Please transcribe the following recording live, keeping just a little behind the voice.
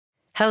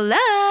Hello.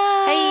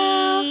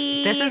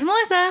 Hey. This is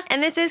Melissa.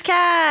 And this is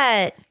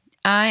Kat.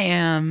 I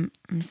am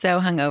so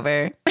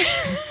hungover.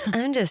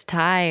 I'm just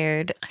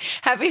tired.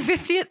 Happy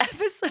 50th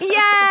episode.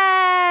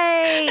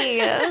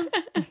 Yay!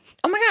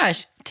 Oh my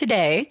gosh.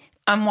 Today,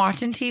 I'm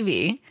watching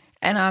TV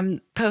and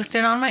I'm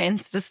posting on my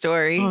Insta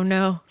story. Oh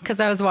no. Because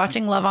I was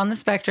watching Love on the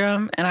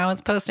Spectrum and I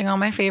was posting all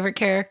my favorite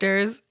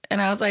characters.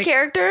 And I was like,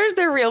 Characters?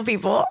 They're real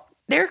people.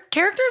 they're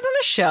characters in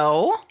the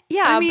show.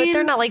 Yeah, I but mean,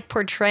 they're not like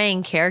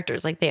portraying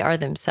characters like they are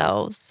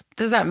themselves.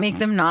 Does that make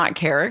them not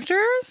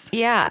characters?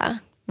 Yeah.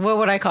 What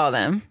would I call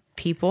them?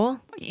 People?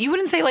 You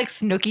wouldn't say like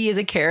Snooki is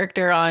a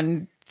character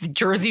on the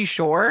Jersey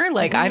Shore?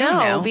 Like, I don't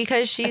know.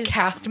 Because A she's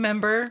cast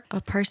member? a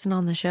person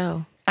on the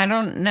show. I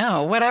don't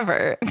know.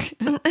 Whatever.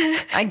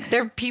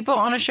 They're people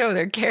on a show.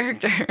 They're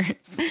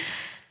characters.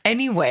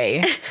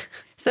 Anyway,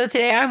 so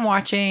today I'm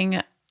watching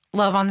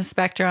Love on the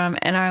Spectrum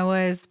and I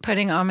was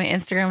putting on my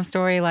Instagram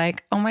story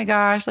like, oh my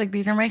gosh, like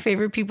these are my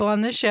favorite people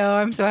on the show.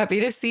 I'm so happy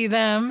to see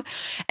them.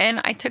 And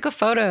I took a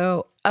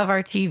photo of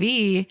our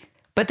TV,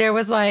 but there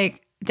was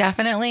like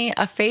definitely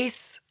a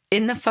face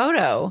in the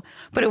photo,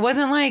 but it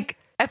wasn't like,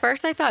 at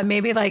first I thought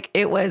maybe like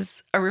it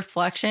was a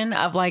reflection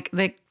of like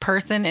the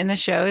person in the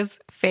show's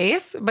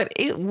face, but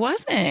it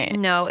wasn't.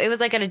 No, it was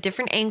like at a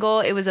different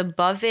angle. It was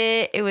above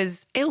it.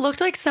 It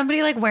looked like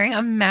somebody like wearing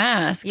a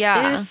mask.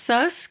 Yeah. It was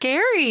so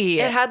scary.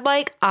 It had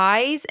like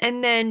eyes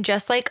and then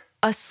just like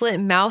a slit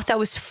mouth that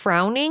was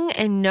frowning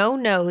and no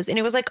nose. And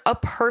it was like a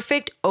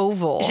perfect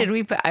oval. I'm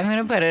going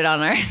to put it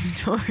on our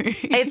story.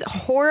 It's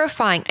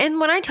horrifying. And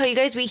when I tell you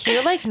guys, we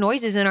hear like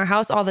noises in our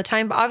house all the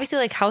time, but obviously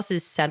like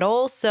houses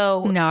settle.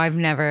 So No, I've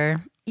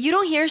never. you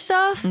don't hear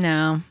stuff?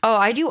 No. Oh,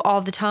 I do all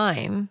the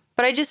time.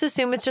 But I just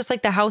assume it's just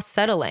like the house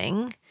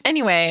settling.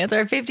 Anyway, it's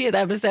our 50th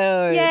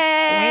episode. Yay!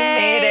 We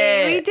made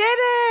it. We did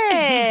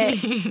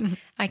it!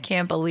 I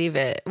can't believe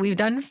it. We've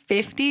done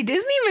 50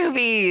 Disney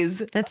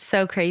movies. That's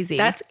so crazy.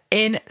 That's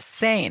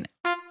insane.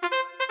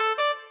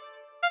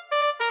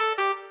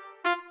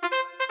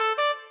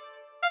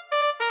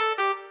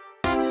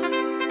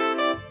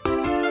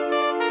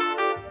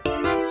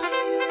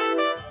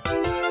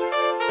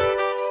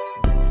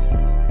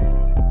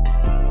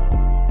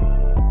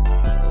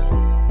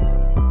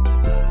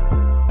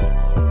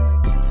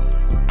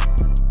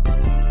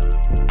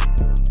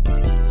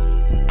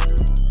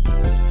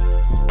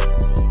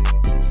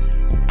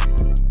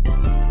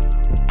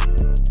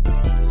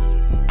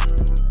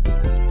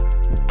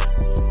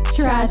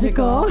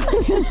 Tragical.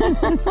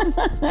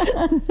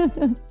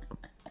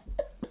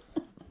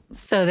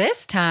 So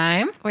this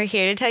time, We're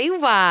here to tell you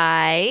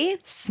why.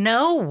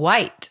 Snow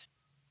White.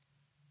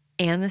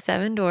 And the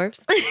Seven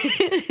Dwarfs.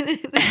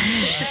 I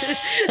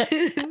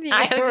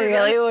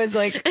really was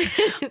like,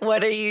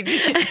 what are you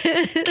doing?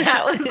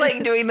 Kat was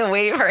like doing the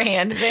wave her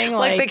hand thing.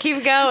 Like they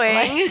keep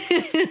going.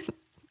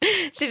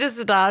 She just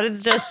stopped.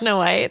 It's just Snow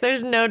White.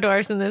 There's no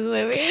dwarfs in this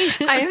movie.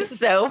 I'm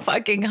so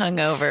fucking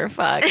hungover.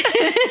 Fuck.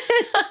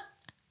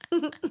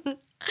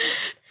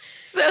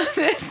 So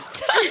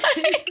this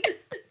time,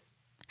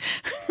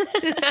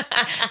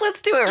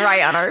 let's do it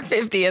right on our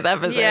 50th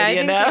episode, Yeah, I you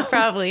think know? we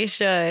probably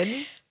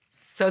should.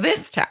 So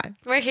this time,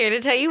 We're here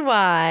to tell you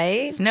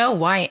why Snow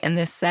White and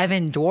the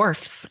Seven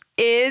Dwarfs.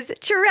 is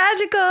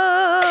tragical.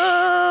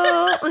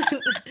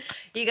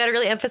 You got to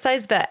really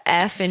emphasize the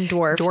F in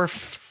dwarfs.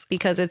 Dwarfs.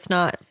 Because it's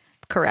not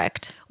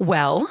correct.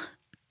 Well,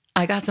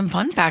 I got some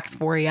fun facts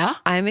for you.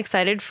 I'm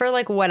excited for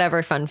like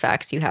whatever fun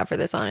facts you have for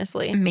this,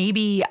 honestly.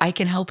 Maybe I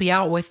can help you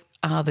out with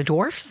the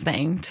dwarfs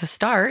thing to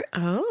start.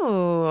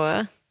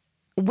 Oh.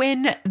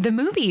 When the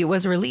movie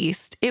was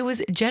released, it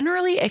was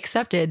generally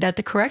accepted that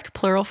the correct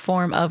plural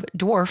form of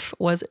dwarf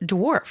was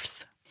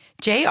dwarfs.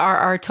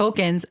 J.R.R.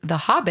 Tolkien's The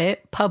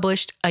Hobbit,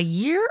 published a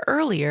year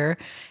earlier,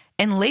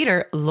 and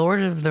later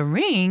Lord of the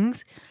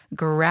Rings,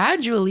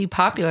 gradually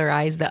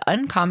popularized the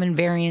uncommon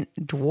variant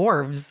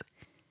dwarves.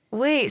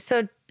 Wait,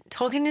 so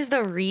Tolkien is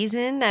the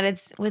reason that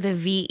it's with a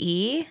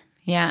V-E?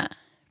 Yeah,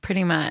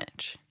 pretty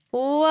much.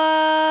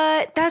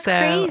 What? That's So,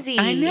 crazy.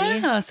 I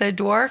know. So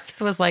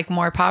dwarfs was like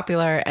more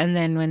popular. And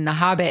then when The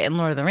Hobbit and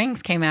Lord of the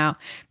Rings came out,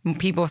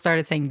 people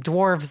started saying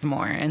dwarves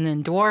more. And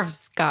then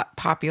dwarves got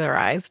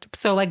popularized.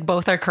 So like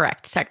both are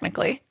correct,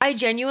 technically. I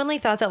genuinely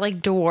thought that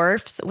like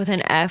dwarfs with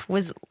an F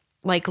was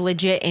like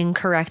legit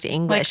incorrect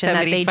English. Like and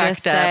that somebody they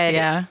just fucked up, said,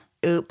 yeah.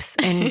 oops,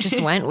 and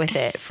just went with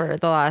it for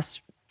the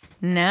last.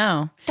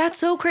 No. That's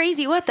so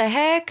crazy. What the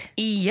heck?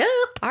 Yep.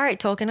 All right,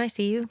 Tolkien, I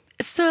see you.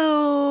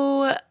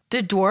 So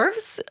the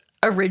dwarves'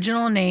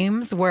 original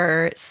names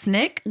were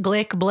Snick,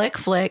 Glick, Blick,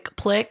 Flick,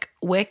 Plick,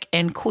 Wick,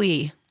 and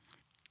Quee.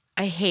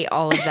 I hate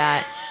all of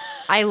that.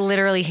 I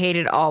literally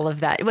hated all of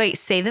that. Wait,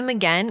 say them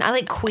again. I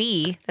like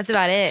Quee. That's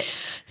about it.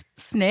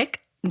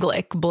 Snick,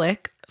 Glick,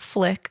 Blick,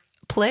 Flick,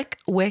 Plick,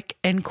 Wick,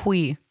 and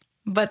Quee.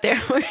 But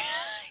there were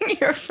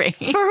your face.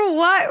 For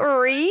what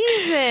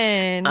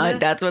reason? even.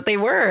 That's what they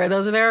were.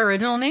 Those are their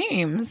original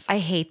names. I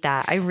hate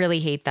that. I really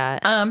hate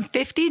that.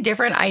 50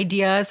 different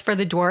ideas for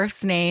the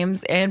dwarfs'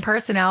 names and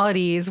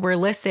personalities were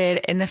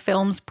listed in the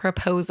film's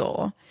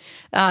proposal.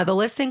 The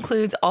list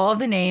includes all of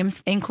the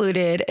names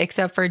included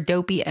except for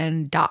Dopey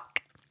and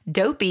Doc.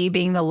 Dopey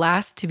being the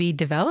last to be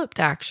developed,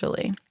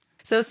 actually.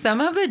 So some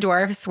of the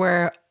dwarfs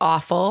were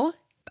Awful.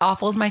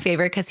 Awful's my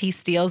favorite because he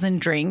steals and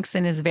drinks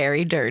and is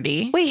very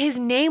dirty. Wait, his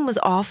name was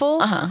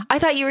Awful? Uh-huh. I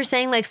thought you were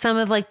saying like some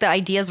of like the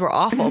ideas were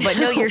awful, but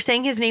no, you're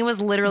saying his name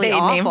was literally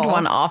Awful. They named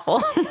one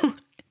Awful.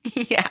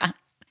 Yeah.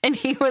 And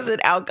he was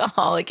an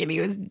alcoholic and he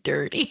was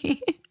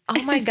dirty.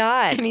 Oh my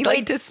God. And he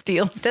liked to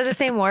steal. Does it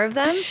say more of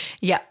them?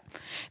 Yeah.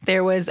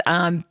 There was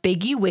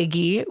Biggie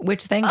Wiggy,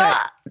 which then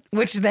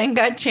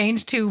got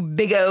changed to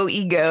Big O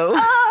Ego.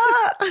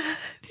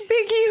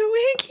 Biggie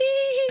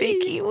Wiggy.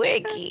 Biggie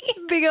Wiggy.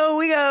 Big O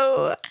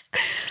Wiggo.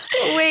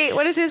 Wait,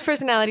 what is his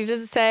personality?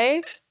 Does it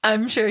say?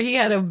 I'm sure he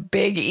had a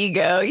big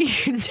ego,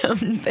 you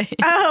dumb thing.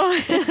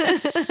 Oh.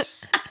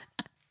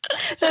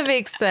 That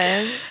makes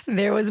sense.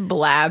 There was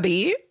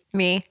Blabby.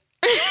 Me.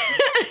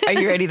 Are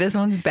you ready? This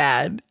one's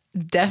bad.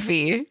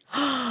 Deafy.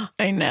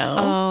 I know.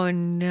 Oh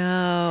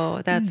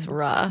no, that's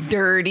rough.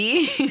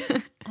 Dirty.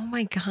 Oh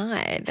my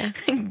God.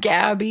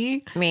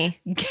 Gabby. Me.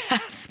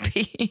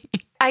 Gaspy.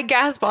 I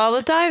gasp all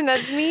the time.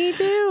 That's me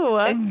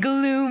too.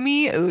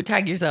 Gloomy. Ooh,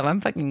 tag yourself. I'm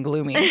fucking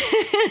gloomy.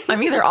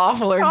 I'm either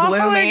awful or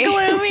gloomy.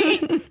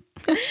 gloomy.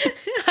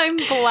 I'm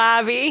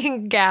Blabby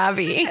and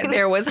Gabby.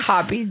 There was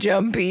Hoppy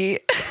Jumpy.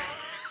 Is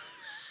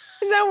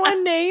that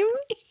one name?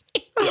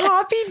 Yes.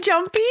 Hoppy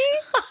Jumpy?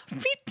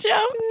 Hoppy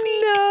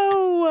Jumpy.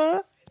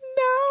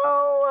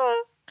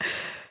 No.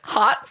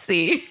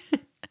 Hotsy.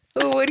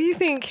 What do you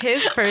think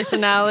his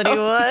personality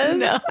was?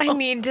 Know. I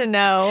need to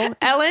know.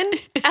 Ellen,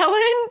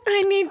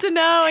 I need to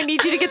know. I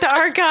need you to get the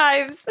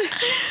archives.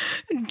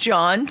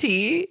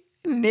 Jaunty.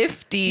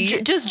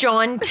 Nifty. Just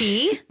John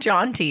T?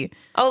 Jaunty.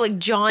 Oh, like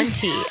John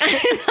T. I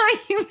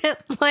thought you meant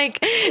like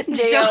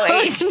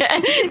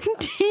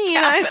John-T.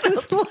 And I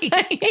was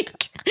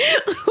like,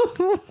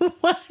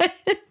 what?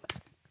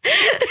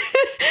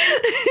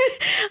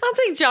 I'll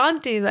take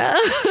Jaunty though.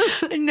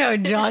 No,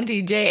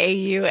 Jaunty.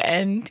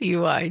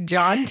 Jaunty.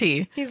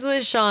 Jaunty. He's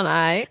with Sean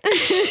I.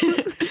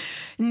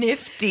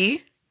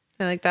 Nifty.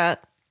 I like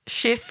that.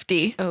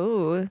 Shifty.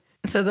 Oh.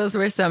 So those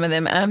were some of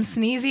them.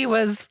 Sneezy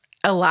was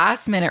a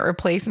last minute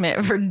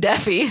replacement for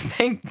Deafy.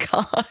 Thank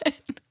God.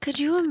 Could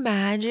you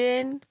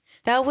imagine?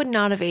 That would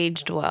not have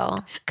aged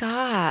well.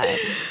 God.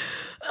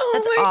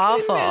 That's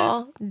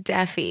awful. Goodness.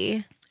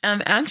 Deafy.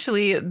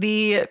 Actually,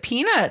 the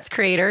Peanuts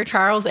creator,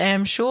 Charles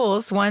M.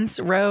 Schulz, once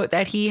wrote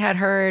that he had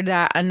heard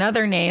that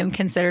another name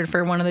considered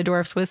for one of the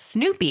dwarfs was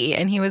Snoopy,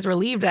 and he was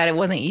relieved that it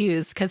wasn't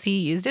used because he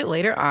used it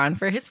later on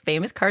for his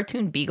famous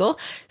cartoon beagle,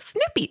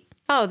 Snoopy.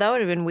 Oh, that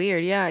would have been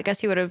weird. Yeah, I guess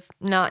he would have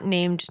not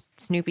named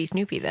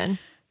Snoopy then.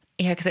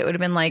 Yeah, because it would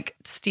have been like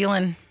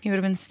stealing. He would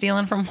have been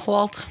stealing from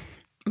Walt.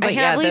 But I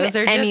can't believe those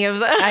are any of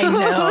those. I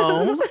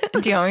know.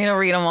 Do you want me to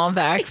read them all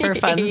back for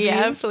funsies?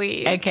 Yeah,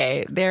 please.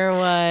 Okay, there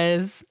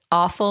was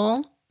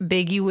Awful,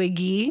 Biggie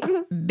Wiggy,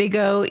 Big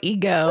O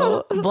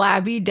Ego,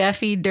 Blabby,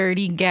 Deafy,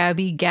 Dirty,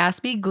 Gabby,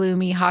 Gaspy,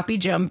 Gloomy, Hoppy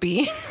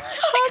Jumpy.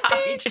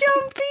 Hoppy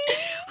Jumpy.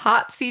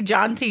 Hotsy,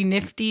 Jaunty,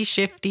 Nifty,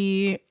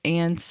 Shifty,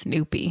 and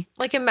Snoopy.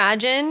 Like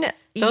imagine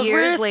Those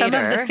years were later.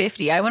 some of the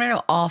 50. I want to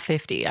know all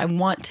 50. I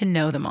want to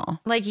know them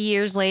all. Like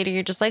years later,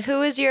 you're just like,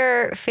 who is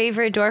your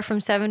favorite dwarf from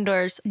Seven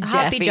Dwarfs?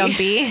 Hoppy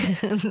Jumpy.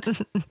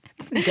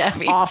 It's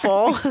Deafy.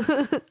 Awful.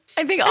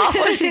 I think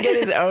Awful should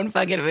get his own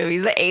fucking movie.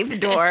 He's the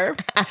eighth dwarf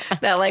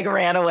that like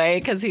ran away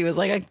because he was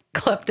like a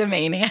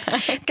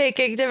kleptomaniac. They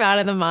kicked him out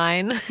of the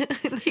mine.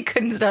 He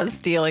couldn't stop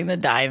stealing the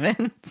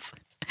diamonds.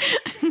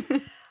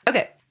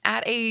 Okay.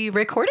 At a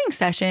recording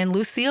session,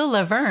 Lucille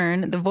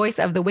Laverne, the voice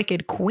of the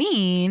Wicked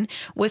Queen,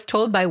 was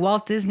told by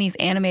Walt Disney's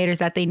animators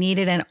that they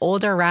needed an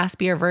older,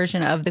 raspier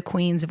version of the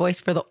Queen's voice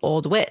for the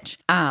old witch.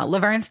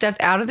 Laverne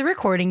stepped out of the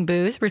recording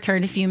booth,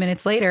 returned a few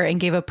minutes later, and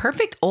gave a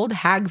perfect old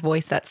hag's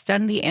voice that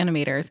stunned the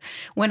animators.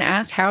 When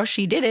asked how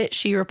she did it,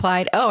 she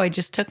replied, "Oh, I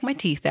just took my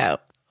teeth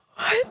out."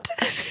 What?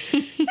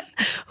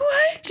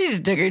 What? She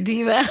just took her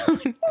teeth out.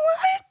 What?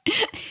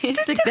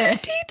 Just took her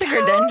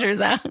dentures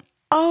out.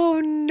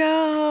 Oh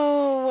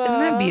no.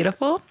 Isn't that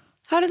beautiful?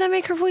 How did that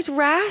make her voice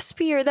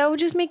raspier? That would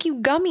just make you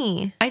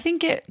gummy. I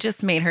think it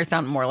just made her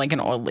sound more like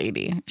an old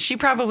lady. She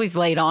probably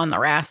laid on the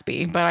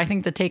raspy, but I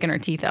think the taking her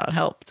teeth out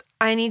helped.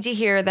 I need to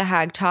hear the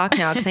hag talk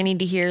now because I need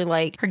to hear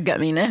like Her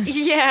gumminess.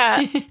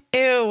 Yeah.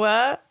 Ew.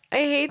 I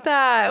hate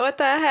that. What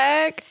the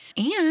heck?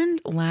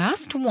 And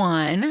last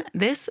one.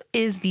 This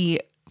is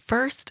the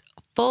first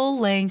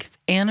full-length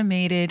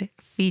animated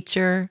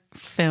feature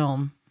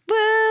film.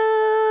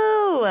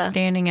 Woo!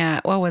 Standing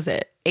at, what was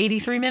it?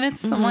 83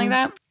 minutes, something like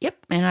that. Yep.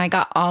 And I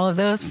got all of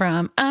those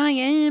from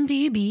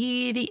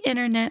IMDb, the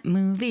Internet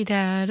Movie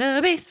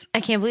Database. I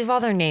can't believe all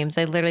their names.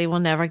 I literally will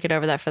never get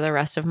over that for the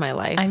rest of my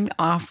life. I'm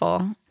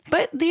awful.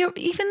 But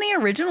even the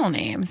original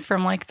names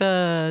from like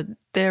the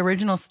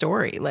original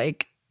story,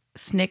 like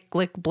Snick,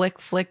 Glick, Blick,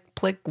 Flick,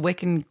 Plick,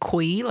 Wick, and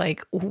Quee.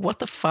 Like, what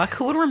the fuck?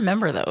 Who would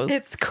remember those?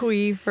 It's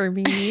Quee for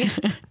me.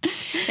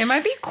 It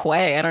might be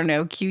Quay. I don't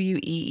know.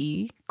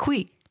 Quee.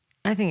 Quee.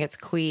 I think it's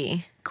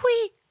Quee.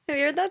 Quee. Have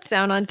you heard that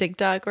sound on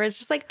TikTok where it's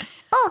just like,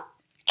 oh,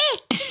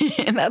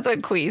 And that's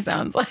what Quee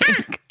sounds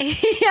like.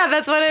 yeah,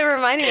 that's what it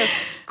reminded me of.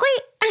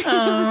 Quee.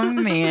 Oh,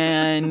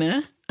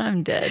 man.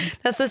 I'm dead.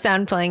 That's the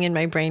sound playing in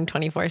my brain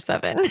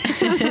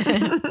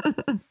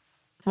 24/7.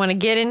 Want to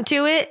get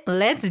into it?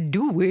 Let's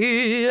do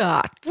it.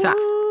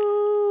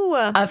 Woo.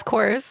 Of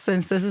course,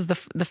 since this is the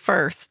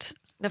first.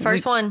 The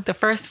first one. The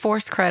first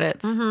forced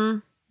credits. Mm-hmm.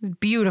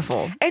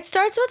 Beautiful. It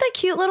starts with a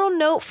cute little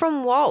note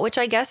from Walt, which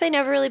I guess I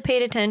never really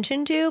paid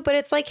attention to, but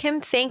it's like him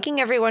thanking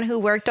everyone who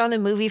worked on the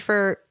movie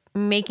for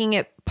making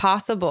it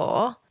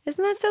possible.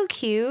 Isn't that so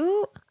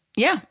cute?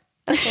 Yeah.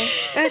 Okay.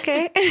 I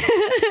thought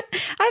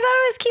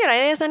it was cute.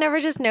 I guess I never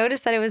just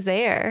noticed that it was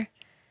there.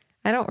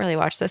 I don't really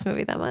watch this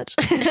movie that much.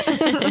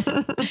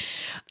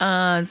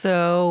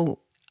 So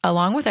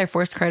along with our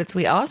forced credits,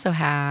 we also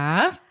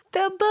have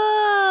the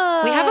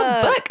book. We have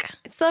a book.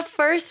 It's the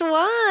first one.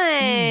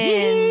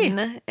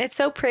 Yay. It's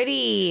so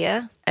pretty.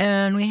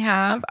 And we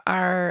have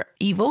our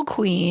evil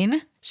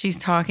queen. She's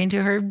talking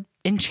to her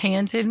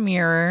enchanted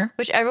mirror.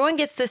 Which everyone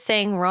gets the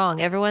saying wrong.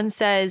 Everyone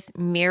says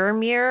mirror,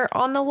 mirror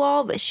on the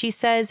wall, but she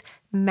says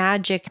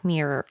magic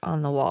mirror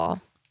on the wall.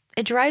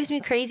 It drives me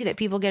crazy that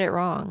people get it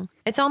wrong.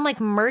 It's on like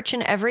merch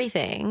and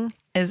everything.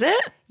 Is it?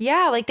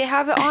 Yeah, like they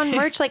have it on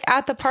merch like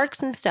at the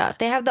parks and stuff.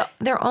 They have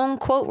their own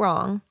quote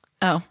wrong.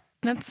 Oh,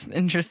 that's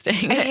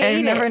interesting.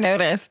 I never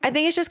noticed. I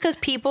think it's just because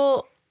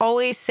people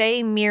always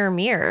say mirror,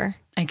 mirror.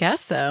 I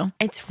guess so.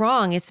 It's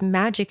wrong. It's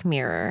magic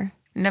mirror.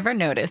 Never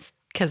noticed.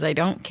 Because I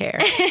don't care.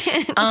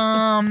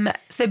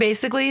 So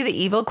basically the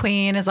evil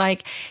queen is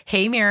like,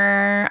 hey,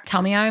 mirror,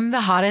 tell me I'm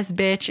the hottest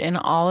bitch in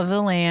all of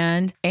the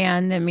land.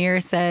 And the mirror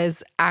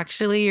says,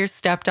 actually, your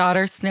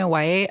stepdaughter, Snow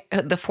White,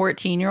 the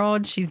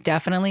 14-year-old, she's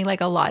definitely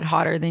like a lot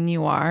hotter than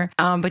you are.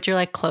 But you're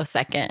like close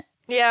second.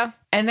 Yeah.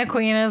 And the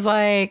queen is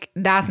like,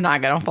 that's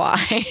not going to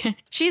fly.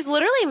 She's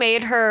literally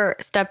made her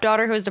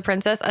stepdaughter, who is the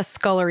princess, a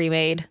scullery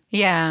maid.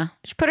 Yeah.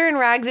 She put her in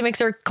rags and makes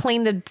her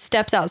clean the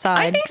steps outside.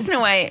 I think Snow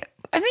White...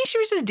 I think she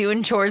was just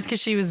doing chores because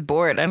she was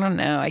bored. I don't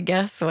know. I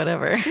guess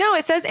whatever. No,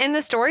 it says in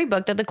the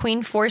storybook that the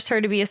queen forced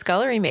her to be a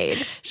scullery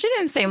maid. She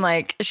didn't seem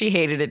like she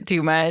hated it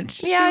too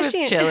much. Yeah,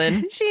 she was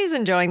chilling. She's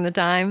enjoying the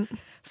time.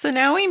 So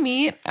now we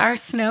meet our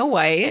Snow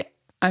White.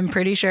 I'm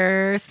pretty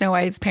sure Snow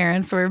White's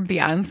parents were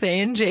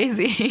Beyonce and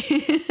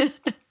Jay-Z.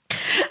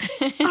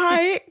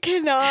 I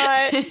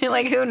cannot.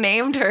 Like, who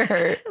named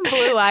her?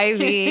 Blue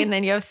Ivy. And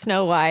then you have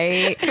Snow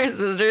White. Her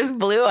sister's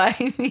Blue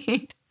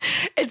Ivy.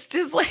 It's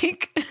just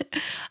like,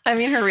 I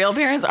mean, her real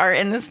parents are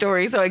in the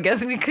story, so I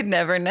guess we could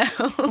never know.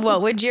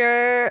 What would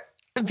your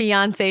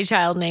Beyonce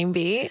child name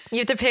be? You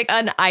have to pick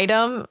an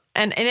item,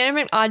 an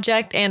inanimate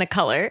object, and a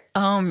color.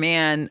 Oh,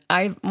 man.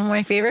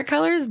 My favorite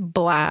color is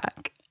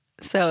black.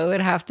 So it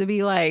would have to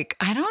be like,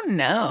 I don't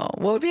know.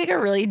 What would be like a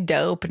really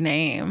dope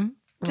name?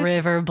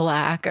 River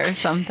Black or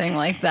something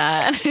like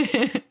that.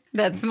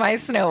 That's my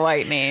Snow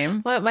White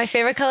name. What my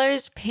favorite color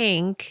is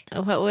pink.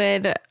 What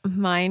would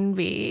mine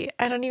be?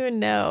 I don't even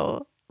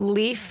know.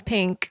 Leaf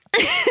pink.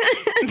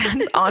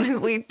 That's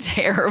honestly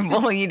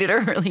terrible. You did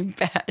a really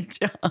bad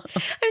job.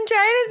 I'm trying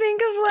to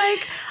think of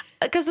like,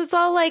 because it's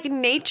all like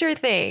nature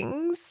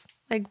things,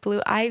 like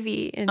Blue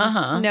Ivy and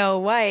Snow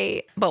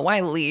White. But why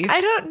leaf?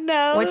 I don't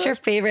know. What's your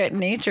favorite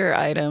nature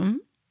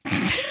item?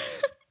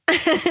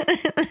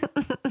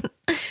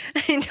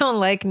 I don't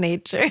like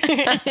nature.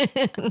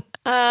 Pick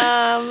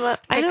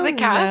the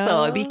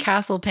castle. It'd be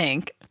castle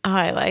pink. Oh,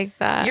 I like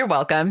that. You're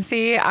welcome.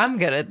 See, I'm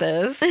good at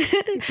this.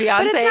 Beyonce,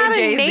 But it's not a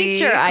Jay-Z,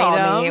 nature call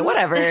item. me,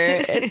 whatever.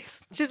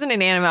 It's just an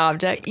inanimate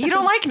object. you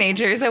don't like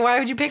nature, so why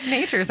would you pick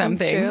nature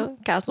something? That's true.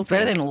 Castle It's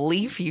better pink. than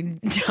leaf, you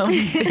dumb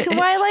bitch.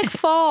 Well, I like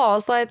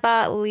fall, so I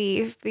thought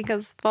leaf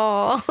because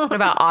fall. What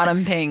about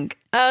autumn pink?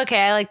 Okay,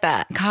 I like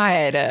that.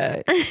 God,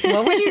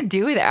 what would you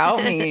do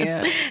without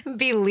me?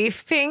 Be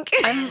leaf pink.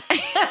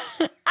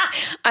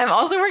 I'm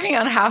also working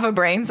on half a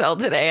brain cell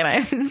today, and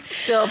I'm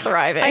still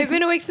thriving. I've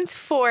been awake since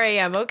 4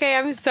 a.m. Okay,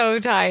 I'm so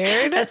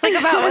tired. That's like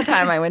about what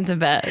time I went to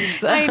bed.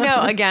 So. I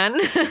know, again.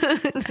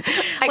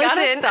 I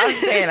gotta stop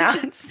staying out.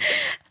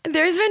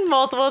 There's been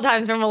multiple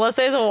times where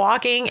Melissa is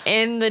walking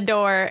in the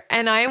door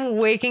and I'm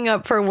waking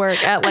up for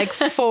work at like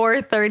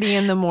 4:30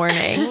 in the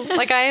morning.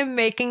 Like I am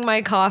making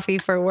my coffee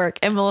for work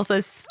and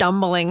Melissa's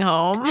stumbling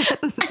home.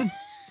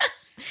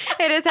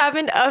 It has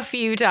happened a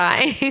few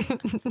times.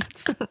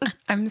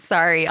 I'm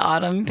sorry,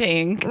 autumn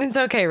pink. It's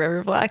okay,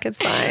 River Black.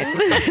 It's fine.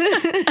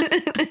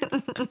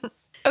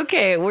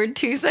 Okay, we're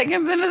 2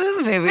 seconds into this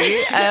movie.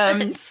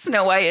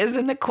 Snow White is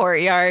in the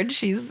courtyard.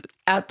 She's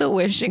at the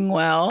wishing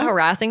well.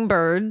 Harassing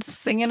birds.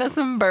 Singing to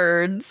some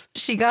birds.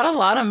 She got a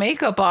lot of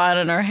makeup on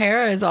and her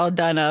hair is all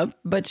done up,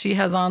 but she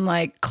has on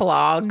like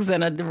clogs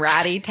and a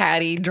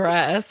ratty-tatty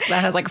dress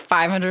that has like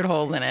 500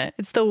 holes in it.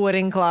 It's the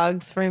wooden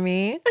clogs for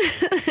me.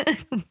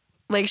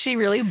 Like, she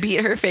really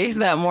beat her face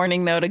that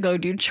morning, though, to go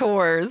do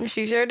chores.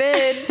 She sure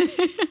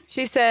did.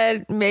 She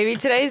said, maybe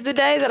today's the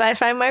day that I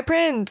find my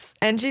prince.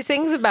 And she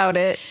sings about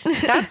it.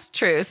 That's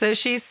true. So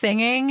she's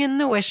singing in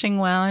the wishing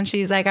well, and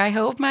she's like, I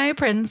hope my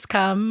prince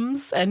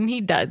comes. And he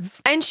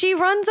does. And she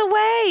runs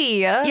away.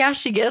 Yeah,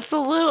 she gets a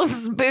little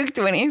spooked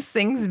when he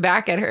sings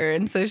back at her.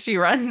 And so she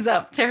runs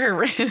up to her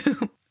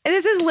room.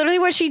 This is literally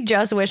what she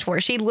just wished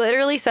for. She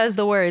literally says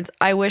the words,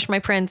 I wish my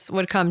prince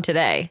would come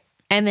today.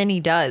 And then he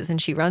does,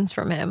 and she runs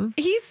from him.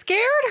 He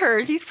scared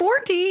her. She's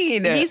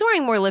 14. He's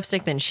wearing more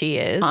lipstick than she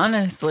is.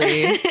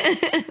 Honestly.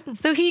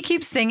 So he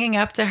keeps singing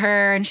up to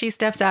her, and she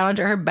steps out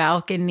onto her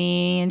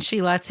balcony, and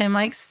she lets him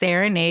like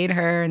serenade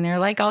her, and they're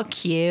like all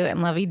cute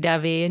and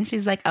lovey-dovey. And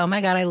she's like, oh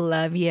my God, I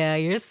love you.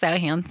 You're so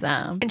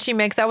handsome. And she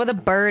makes out with a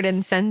bird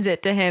and sends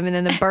it to him, and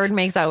then the bird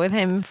makes out with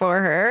him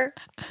for her.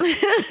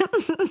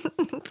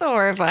 It's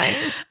horrifying.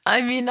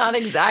 I mean, not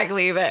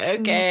exactly, but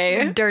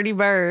okay. Dirty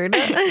bird.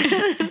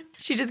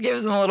 She just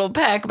gives him a little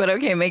peck, but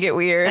okay, make it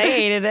weird. I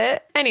hated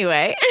it.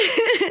 Anyway,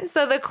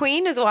 so the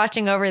queen is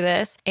watching over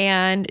this,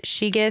 and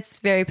she gets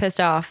very pissed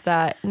off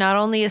that not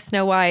only is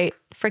Snow White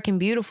freaking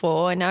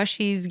beautiful, and now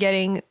she's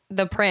getting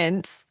the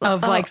prince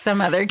of like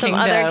some other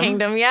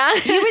kingdom. Yeah.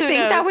 You would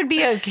think that would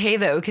be okay,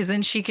 though, because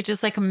then she could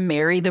just like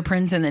marry the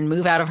prince and then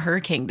move out of her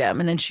kingdom,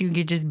 and then she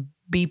could just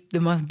be the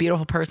most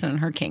beautiful person in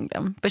her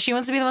kingdom. But she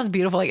wants to be the most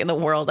beautiful like in the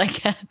world, I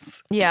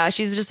guess. Yeah,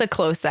 she's just a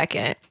close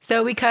second.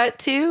 So we cut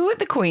to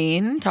the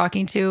queen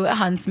talking to a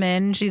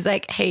huntsman. She's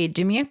like, hey,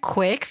 do me a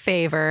quick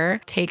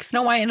favor. Take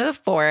Snow White into the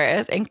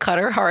forest and cut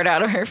her heart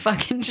out of her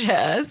fucking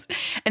chest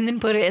and then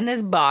put it in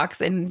this box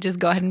and just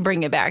go ahead and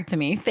bring it back to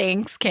me.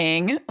 Thanks,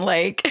 king.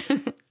 Like...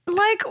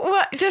 Like,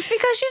 what? Just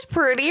because she's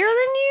prettier than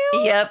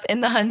you? Yep.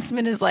 And the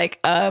huntsman is like,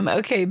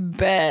 okay,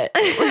 bet.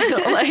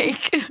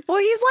 Like, well,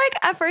 he's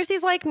like, at first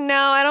he's like,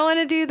 no, I don't want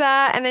to do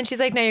that. And then she's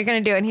like, no, you're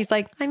going to do it. And he's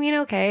like, I mean,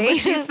 okay. Well,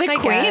 she's the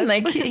queen.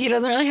 Like, he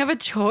doesn't really have a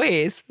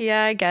choice.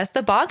 Yeah, I guess.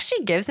 The box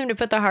she gives him to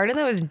put the heart in,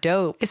 that was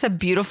dope. It's a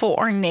beautiful,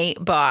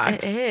 ornate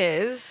box. It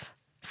is.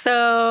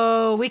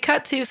 So we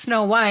cut to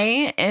Snow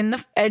White in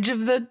the edge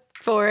of the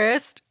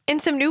forest. In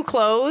some new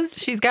clothes.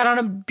 She's got on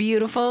a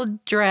beautiful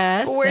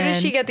dress. Where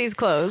did she get these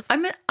clothes?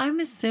 I'm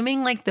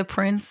assuming like the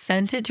prince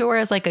sent it to her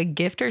as like a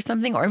gift or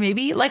something. Or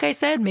maybe, like I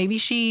said, maybe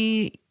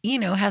she,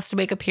 has to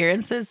make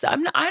appearances.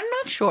 I'm not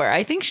sure.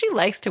 I think she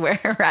likes to wear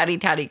her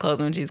ratty-tatty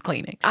clothes when she's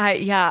cleaning.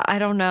 I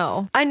don't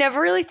know. I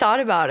never really thought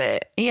about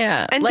it.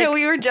 Yeah. Until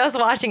we were just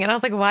watching it. I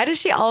was like, why does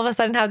she all of a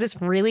sudden have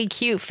this really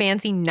cute,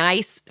 fancy,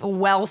 nice,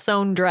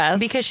 well-sewn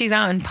dress? Because she's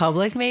out in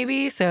public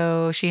maybe.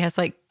 So she has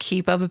to like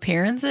keep up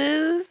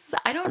appearances.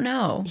 I don't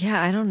know.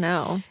 Yeah, I don't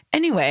know.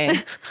 Anyway,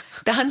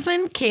 the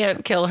huntsman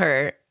can't kill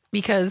her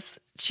because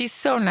she's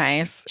so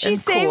nice. She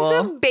saves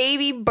a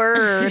baby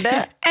bird.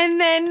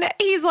 And then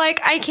he's like,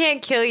 I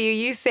can't kill you.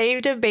 You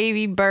saved a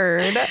baby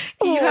bird.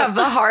 You have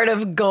the heart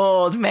of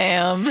gold,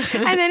 ma'am.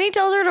 And then he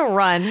tells her to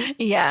run.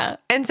 Yeah.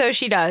 And so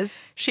she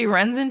does. She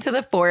runs into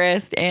the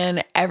forest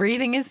and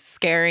everything is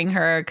scaring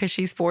her because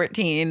she's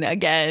 14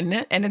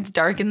 again. And it's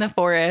dark in the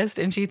forest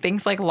and she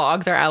thinks like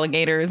logs are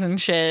alligators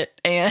and shit.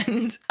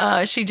 And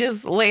she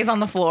just lays on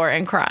the floor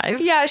and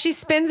cries. Yeah, she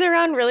spins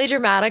around really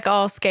dramatic,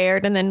 all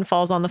scared, and then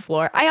falls on the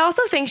floor. I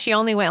also think she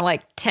only went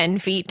like 10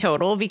 feet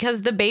total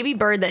because the baby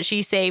bird that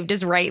she saved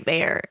is right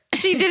there.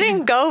 She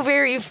didn't go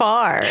very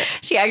far.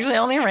 She actually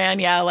only ran,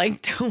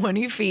 like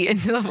 20 feet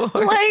into the forest.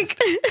 Like,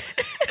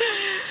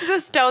 she's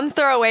a stone's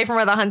throw away from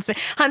where the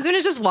huntsman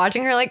is just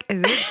watching her like,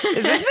 is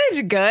this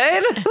bitch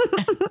good?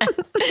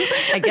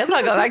 I guess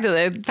I'll go back to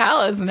the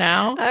palace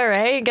now. All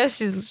right. I guess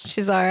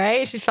she's all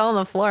right. She fell on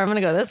the floor. I'm going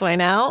to go this way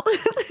now.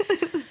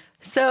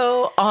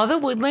 So all the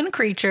woodland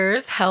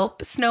creatures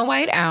help Snow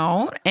White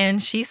out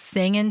and she's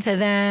singing to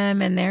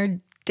them and they're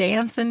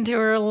dancing to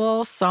her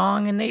little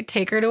song and they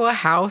take her to a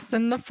house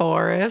in the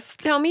forest.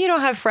 Tell me you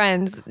don't have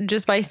friends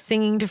just by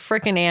singing to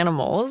frickin'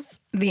 animals.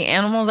 The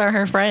animals are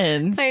her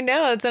friends. I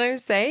know. That's what I'm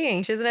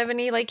saying. She doesn't have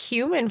any like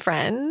human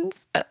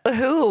friends.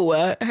 Who?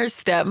 Her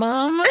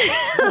stepmom?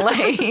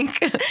 Like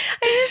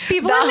just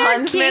people the in their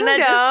huntsman kingdom. that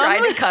just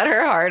tried to cut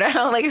her heart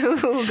out. Like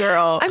who,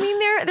 girl? I mean,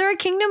 they're a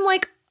kingdom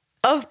like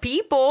of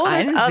people.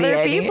 There's I didn't see other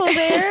any. people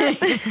there.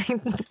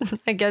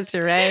 I guess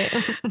you're right.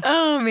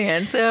 Oh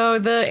man. So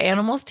the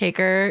animals take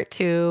her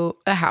to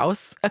a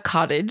house, a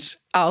cottage,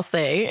 I'll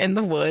say, in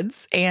the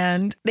woods.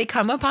 And they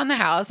come upon the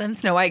house and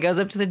Snow White goes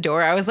up to the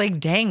door. I was like,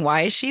 dang,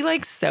 why is she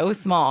like so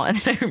small? And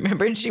then I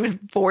remembered she was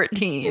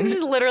 14.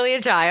 She's literally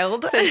a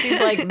child. So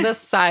she's like the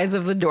size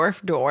of the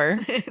dwarf door.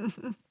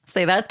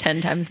 Say that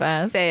 10 times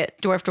fast. Say it.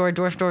 Dwarf door,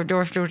 dwarf door,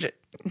 dwarf door.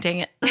 Dang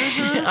it.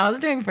 I was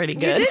doing pretty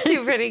good. You did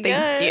do pretty good.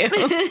 Thank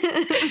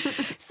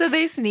you. So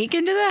they sneak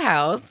into the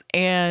house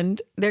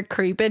and they're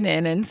creeping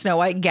in and Snow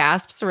White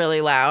gasps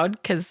really loud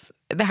because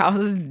the house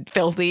is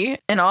filthy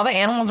and all the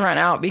animals run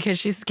out because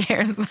she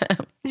scares them.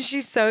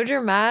 She's so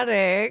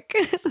dramatic.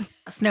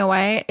 Snow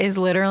White is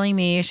literally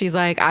me. She's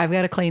like, I've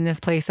got to clean this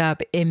place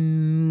up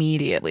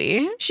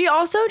immediately. She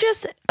also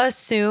just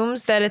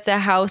assumes that it's a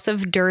house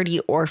of dirty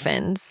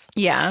orphans.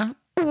 Yeah.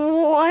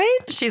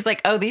 What? She's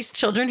like, oh, these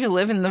children who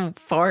live in the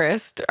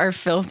forest are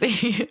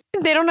filthy.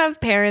 They don't have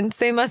parents.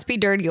 They must be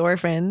dirty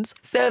orphans.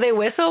 So they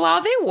whistle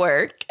while they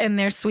work, and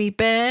they're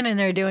sweeping, and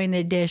they're doing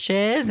the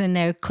dishes, and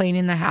they're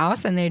cleaning the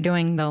house, and they're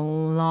doing the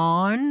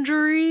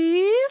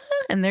laundry,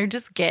 and they're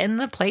just getting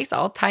the place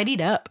all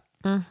tidied up.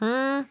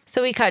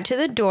 So we cut to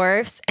the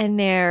dwarfs, and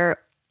they're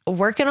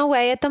working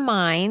away at the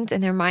mines,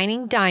 and they're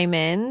mining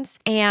diamonds,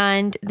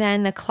 and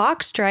then the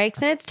clock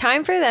strikes, and it's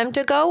time for them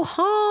to go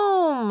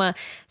home.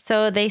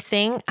 So they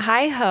sing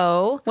hi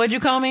ho. What'd you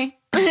call me?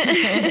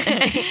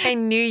 I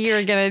knew you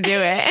were gonna do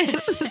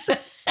it.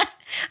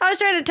 I was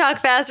trying to talk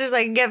faster so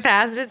I could get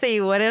past it so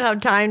you wouldn't have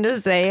time to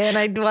say it, and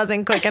I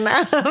wasn't quick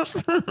enough.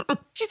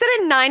 She said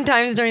it 9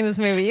 times during this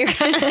movie, you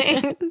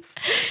guys.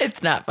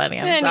 It's not funny.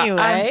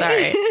 Anyway. I'm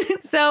sorry.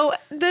 So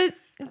the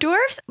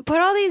dwarfs put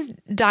all these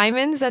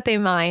diamonds that they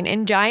mine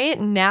in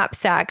giant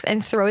knapsacks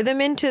and throw them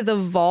into the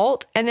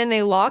vault, and then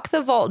they lock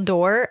the vault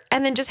door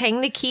and then just hang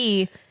the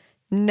key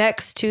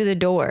next to the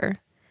door.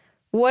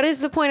 What is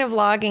the point of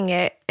locking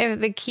it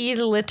if the key's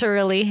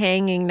literally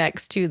hanging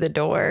next to the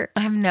door? I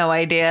have no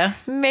idea.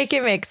 Make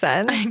it make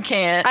sense. I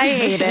can't. I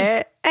hate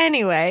it.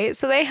 Anyway,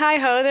 so they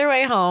hi-ho their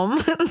way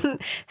home,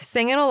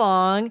 singing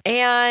along,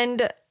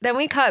 and then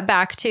we cut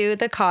back to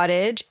the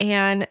cottage,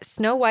 and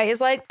Snow White is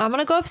like, I'm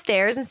gonna go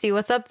upstairs and see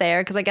what's up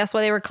there, because I guess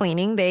while they were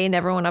cleaning, they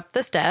never went up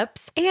the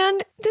steps.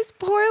 And this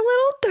poor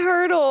little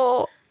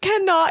turtle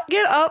cannot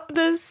get up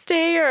the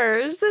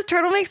stairs. This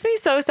turtle makes me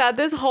so sad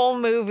this whole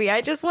movie.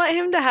 I just want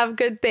him to have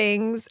good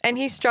things, and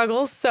he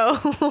struggles so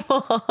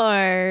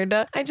hard.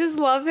 I just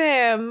love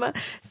him.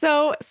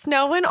 So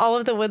Snow and all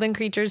of the woodland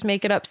creatures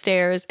make it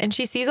upstairs, and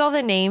she sees all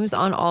the names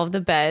on all of the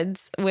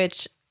beds,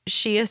 which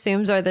she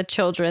assumes are the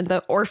children,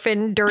 the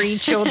orphan, dirty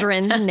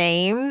children's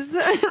names.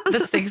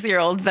 The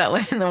 6-year-olds that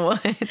live in the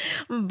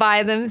woods.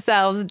 By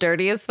themselves,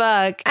 dirty as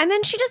fuck. And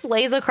then she just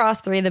lays across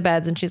 3 of the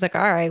beds, and she's like,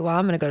 all right, well,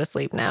 I'm going to go to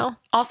sleep now.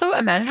 Also,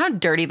 imagine how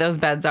dirty those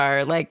beds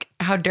are. Like,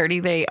 how dirty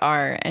they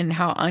are and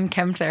how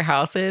unkempt their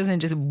house is, and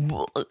just,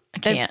 I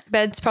can't. The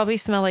beds probably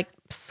smell like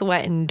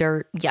sweat and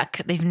dirt.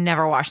 Yuck. They've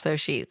never washed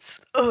those sheets.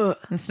 Ugh.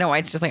 And Snow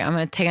White's just like, I'm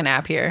going to take a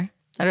nap here.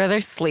 I'd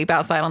rather sleep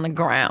outside on the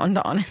ground,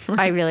 honestly.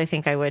 I really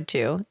think I would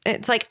too.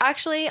 It's like,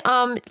 actually,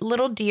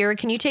 little dear,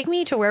 can you take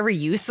me to wherever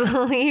you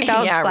sleep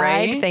outside? Yeah,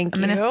 right? Thank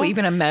you. I'm going to sleep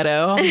in a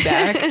meadow. I'll be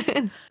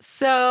back.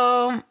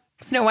 So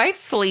Snow White's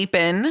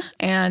sleeping,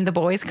 and the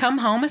boys come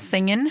home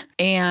a-singing,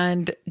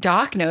 and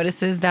Doc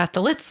notices that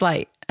the light's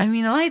lit.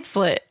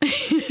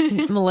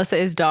 Melissa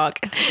is Doc.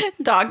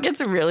 Doc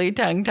gets really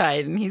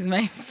tongue-tied, and he's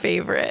my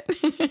favorite.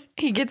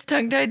 He gets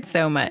tongue-tied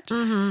so much.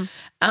 Mm-hmm.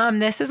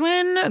 This is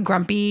when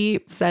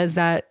Grumpy says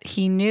that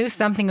he knew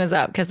something was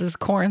up because his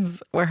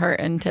corns were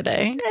hurting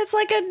today. It's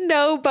like a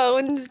no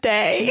bones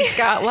day. He's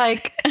got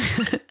like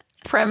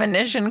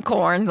premonition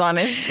corns on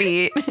his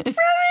feet. Premonition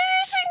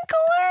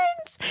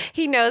corns.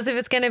 He knows if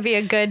it's going to be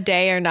a good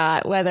day or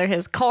not, whether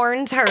his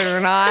corns hurt or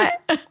not.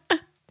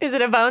 Is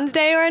it a bones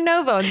day or a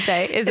no bones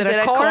day? Is it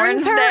a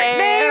corns hurt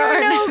day or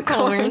no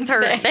corns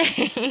hurt day? I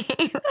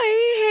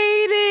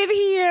hate it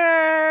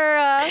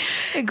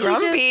here.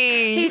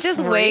 Grumpy. He just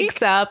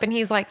wakes up and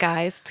he's like,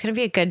 guys, it's going to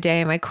be a good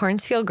day. My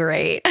corns feel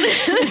great.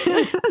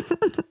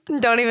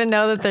 Don't even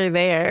know that they're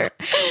there.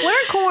 What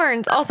are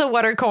corns? Also,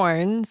 what are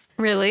corns?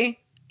 Really?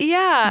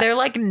 Yeah. They're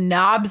like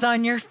knobs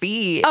on your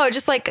feet. Oh,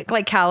 just like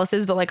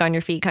calluses, but like on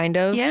your feet, kind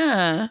of?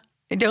 Yeah.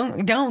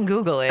 Don't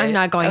Google it. I'm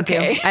not going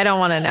to. I don't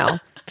want to know.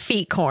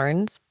 Feet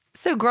corns.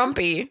 So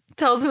Grumpy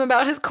tells him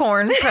about his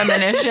corn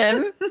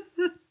premonition.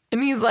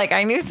 And he's like,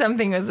 I knew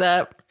something was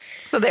up.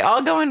 So they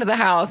all go into the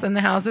house, and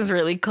the house is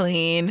really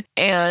clean.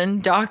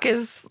 And Doc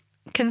is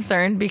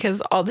concerned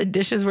because all the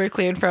dishes were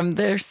cleared from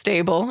their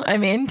table.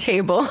 And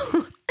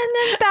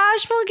then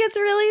Bashful gets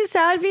really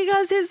sad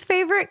because his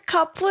favorite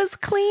cup was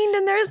cleaned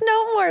and there's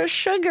no more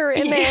sugar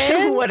in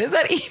it. What does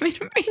that even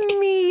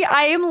mean?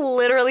 I am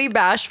literally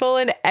bashful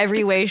in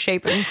every way,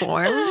 shape, and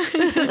form.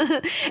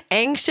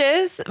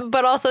 Anxious,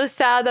 but also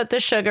sad that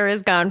the sugar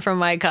is gone from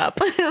my cup.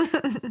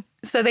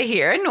 So they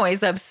hear a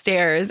noise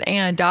upstairs,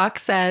 and Doc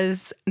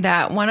says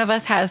that one of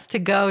us has to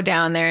go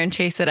down there and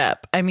chase it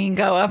up.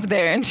 Go up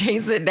there and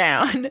chase it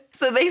down.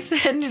 So they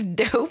send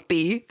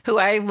Dopey, who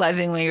I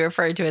lovingly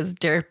refer to as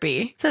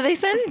Derpy. So they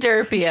send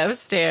Derpy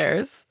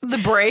upstairs, the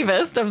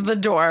bravest of the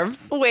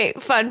dwarves. Wait,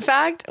 fun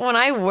fact. When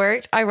I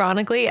worked,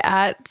 ironically,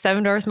 at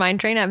Seven Dwarfs Mine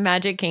Train at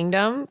Magic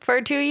Kingdom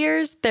for 2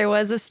 years, there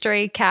was a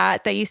stray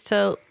cat that used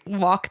to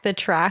walk the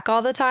track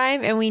all the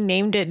time, and we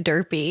named it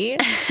Derpy.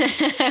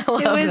 I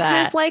love it was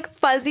that. This like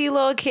fuzzy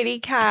little kitty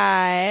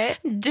cat.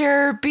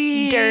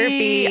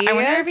 Derpy. I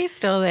wonder if he's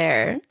still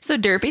there. So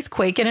Derpy's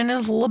quaking in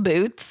his little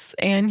boots,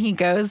 and he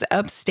goes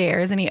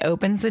upstairs and he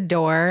opens the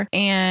door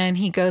and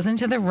he goes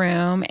into the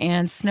room,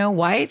 and Snow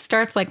White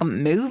starts like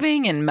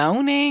moving and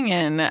moaning,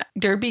 and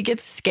Derpy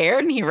gets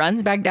scared and he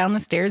runs back down the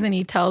stairs and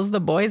he tells the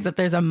boys that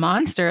there's a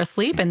monster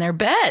asleep in their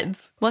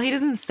beds. Well, he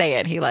doesn't say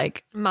it. He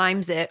like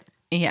mimes it.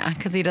 Yeah,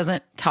 because he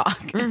doesn't talk.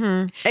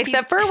 Mm-hmm.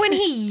 Except for when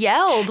he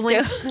yelled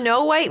when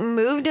Snow White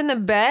moved in the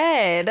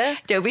bed.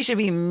 Dopey should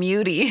be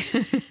mutey.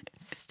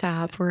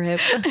 Stop, Rip.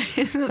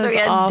 So we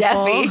had awful.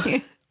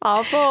 Deafy.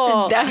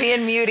 Awful. Deafy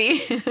and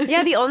Muty.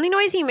 Yeah, the only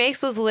noise he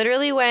makes was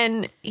literally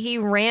when he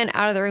ran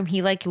out of the room.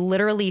 He like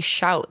literally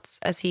shouts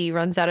as he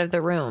runs out of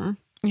the room.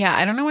 Yeah,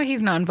 I don't know why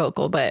he's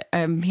non-vocal, but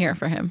I'm here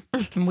for him.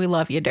 We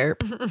love you,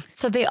 Derp.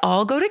 So they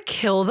all go to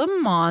kill the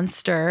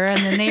monster,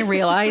 and then they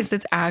realize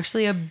it's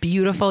actually a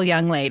beautiful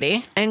young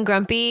lady. And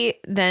Grumpy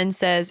then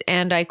says,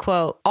 and I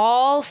quote,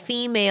 all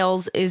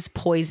females is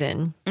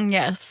poison.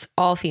 Yes.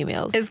 All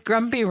females. Is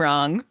Grumpy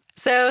wrong?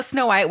 So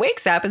Snow White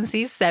wakes up and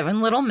sees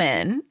 7 little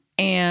men,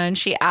 and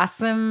she asks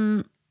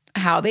them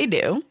how they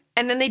do.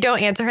 And then they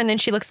don't answer her, and then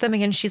she looks at them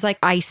again, and she's like,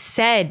 I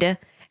said,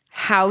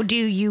 how do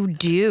you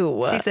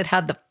do? She said, how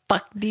the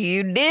fuck do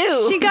you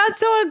do? She got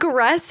so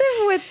aggressive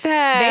with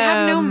them. They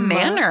have no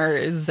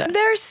manners.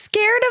 They're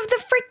scared of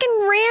the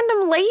freaking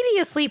random lady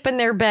asleep in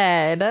their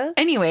bed.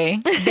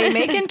 Anyway, they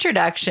make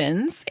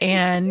introductions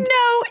and...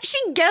 No, she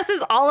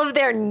guesses all of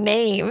their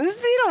names.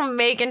 They don't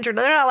make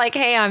introductions. They're not like,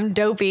 hey, I'm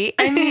Dopey.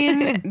 I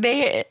mean,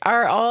 they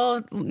are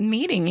all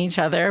meeting each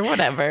other,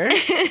 whatever.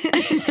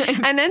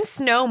 And then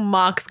Snow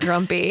mocks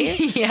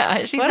Grumpy.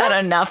 Yeah, she's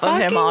had enough of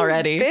him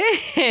already.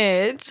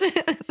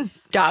 Bitch.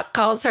 Doc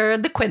calls her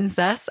the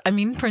princess,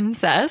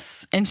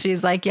 and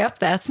she's like, yep,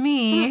 that's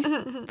me.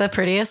 The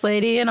prettiest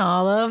lady in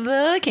all of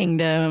the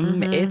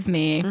kingdom. It's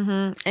me.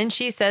 And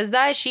she says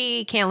that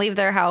she can't leave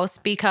their house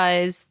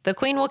because the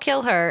queen will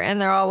kill her. And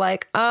they're all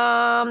like,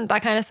 that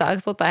kind of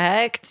sucks. What the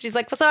heck? She's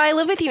like, well, so I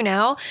live with you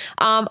now.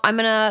 I'm going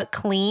to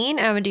clean,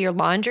 and I'm going to do your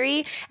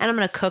laundry, and I'm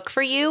going to cook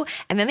for you.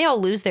 And then they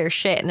all lose their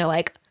shit. And they're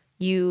like,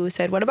 you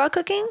said what about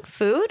cooking?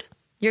 Food?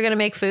 You're going to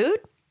make food?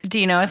 Do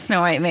you know what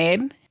Snow White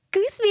made?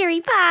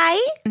 Gooseberry pie.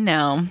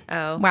 No.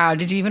 Oh. Wow,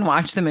 did you even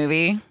watch the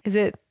movie? Is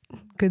it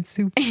good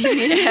soup?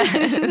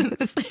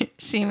 Yes.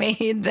 She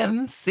made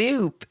them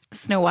soup.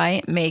 Snow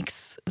White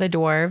makes the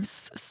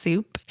dwarves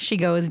soup. She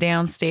goes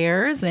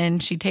downstairs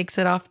and she takes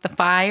it off the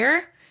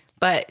fire,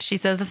 but she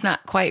says it's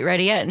not quite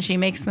ready yet, and she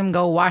makes them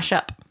go wash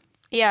up.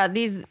 Yeah,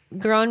 these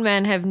grown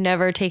men have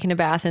never taken a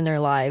bath in their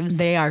lives.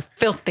 They are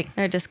filthy.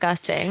 They're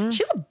disgusting.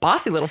 She's a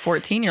bossy little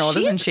 14-year-old,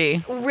 isn't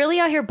she? Really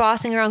out here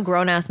bossing around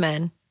grown-ass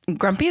men.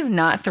 Grumpy is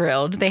not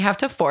thrilled. They have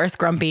to force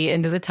Grumpy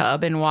into the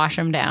tub and wash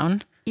him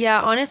down.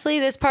 Yeah, honestly,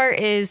 this part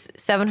is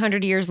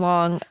 700 years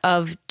long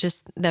of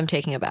just them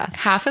taking a bath.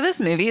 Half of this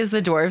movie is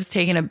the dwarves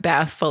taking a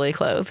bath fully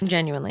clothed.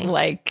 Genuinely.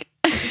 Like...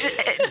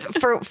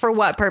 For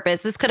what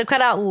purpose? This could have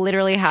cut out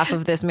literally half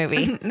of this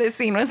movie. This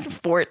scene was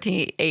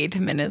 48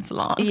 minutes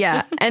long.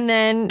 Yeah. And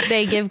then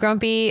they give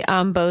Grumpy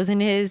bows in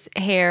his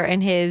hair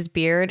and his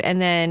beard,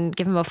 and then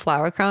give him a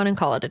flower crown and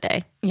call it a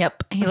day.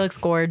 Yep. He looks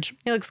gorge.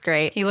 He looks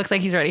great. He looks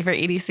like he's ready for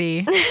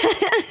EDC.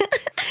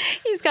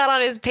 He's got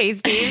on his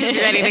pasties. He's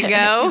ready to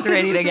go. He's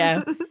ready to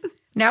go.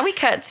 Now we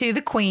cut to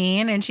the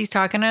queen, and she's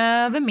talking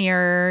to the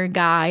mirror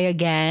guy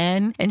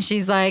again. And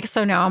she's like,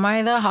 so now am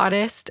I the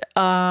hottest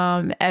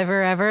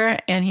ever?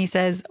 And he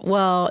says,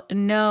 well,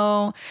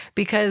 no,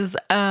 because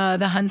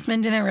the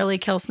huntsman didn't really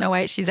kill Snow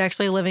White. She's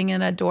actually living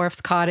in a dwarf's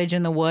cottage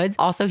in the woods.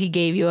 Also, he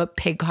gave you a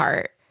pig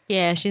heart.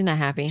 Yeah, she's not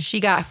happy.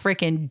 She got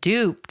freaking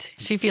duped.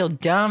 She feel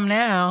dumb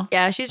now.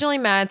 Yeah, she's really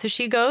mad. So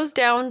she goes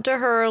down to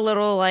her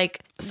little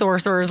like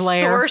sorcerer's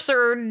lair.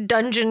 Sorcerer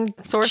dungeon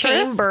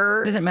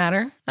chamber. Does it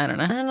matter? I don't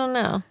know. I don't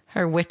know.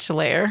 Her witch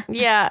lair.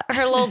 Yeah,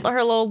 her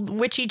little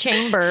witchy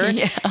chamber.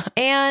 Yeah.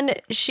 And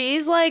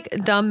she's like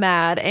dumb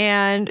mad,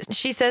 and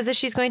she says that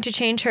she's going to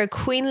change her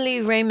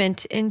queenly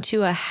raiment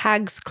into a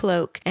hag's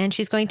cloak, and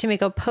she's going to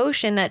make a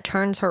potion that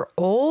turns her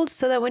old,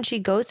 so that when she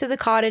goes to the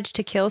cottage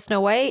to kill Snow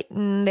White,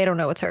 they don't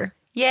know it's her.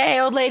 Yay,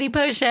 old lady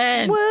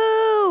potion.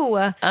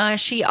 Woo!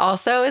 She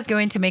also is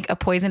going to make a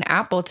poison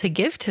apple to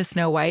give to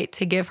Snow White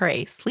to give her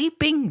a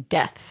sleeping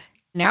death.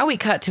 Now we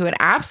cut to an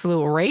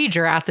absolute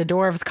rager at the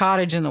dwarves'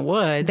 cottage in the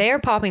woods. They're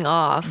popping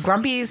off.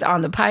 Grumpy's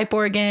on the pipe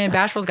organ.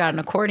 Bashful's got an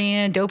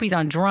accordion. Dopey's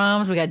on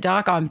drums. We got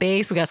Doc on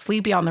bass. We got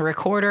Sleepy on the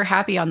recorder.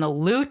 Happy on the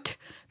lute.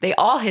 They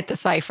all hit the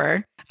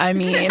cipher. I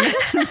mean,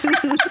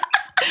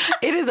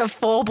 it is a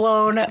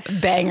full-blown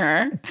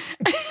banger.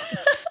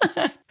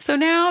 So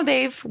now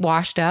they've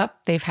washed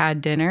up. They've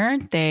had dinner.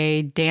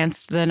 They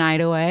danced the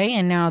night away.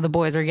 And now the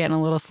boys are getting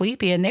a little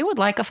sleepy, and they would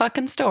like a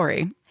fucking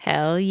story.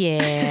 Hell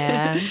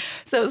yeah.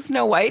 So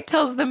Snow White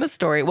tells them a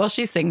story. Well,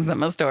 she sings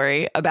them a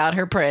story about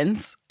her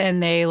prince,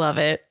 and they love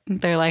it.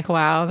 They're like,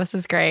 wow, this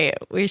is great.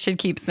 We should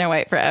keep Snow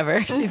White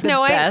forever. She's the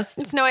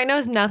best. Snow White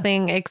knows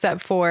nothing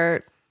except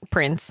for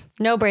Prince.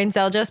 No brain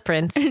cell, just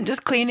Prince.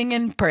 Just cleaning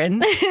and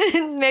Prince.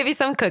 Maybe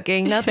some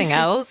cooking, nothing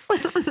else.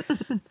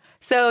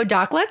 So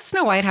Doc lets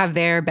Snow White have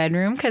their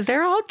bedroom because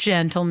they're all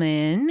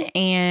gentlemen,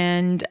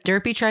 and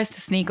Derpy tries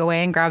to sneak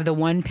away and grab the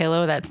one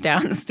pillow that's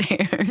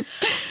downstairs.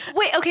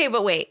 Wait.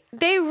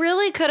 They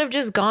really could have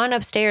just gone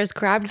upstairs,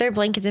 grabbed their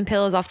blankets and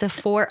pillows off the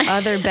 4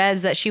 other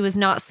beds that she was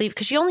not sleeping,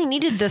 because she only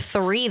needed the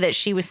 3 that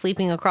she was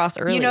sleeping across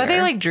earlier. You know, they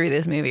like drew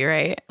this movie,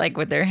 right? Like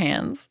with their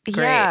hands.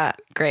 Great. Yeah.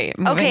 Great.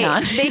 Moving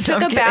on. They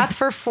took a bath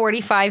for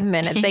 45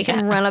 minutes. They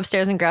can run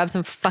upstairs and grab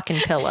some fucking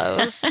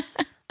pillows.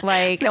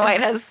 Like Snow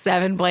White has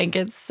 7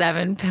 blankets,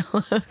 7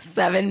 pillows,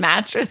 7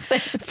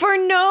 mattresses. for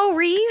no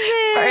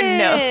reason. For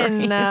no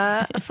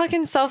reason.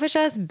 Fucking selfish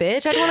ass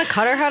bitch. I'd want to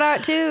cut her head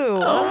out too.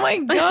 Oh my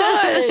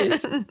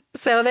gosh.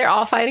 So they're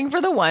all fighting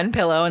for the one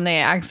pillow and they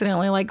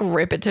accidentally like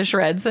rip it to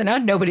shreds. So now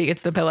nobody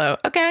gets the pillow.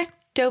 Okay.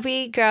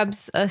 Dopey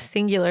grabs a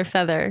singular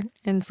feather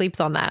and sleeps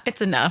on that.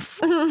 It's enough.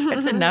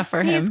 It's enough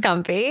for him. He's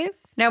comfy.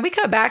 Now we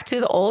cut back to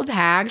the old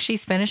hag.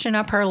 She's finishing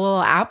up her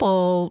little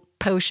apple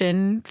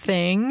potion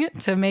thing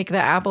to make the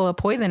apple a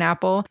poison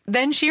apple.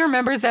 Then she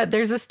remembers that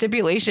there's a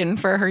stipulation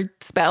for her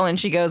spell and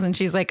she goes and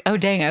she's like, oh,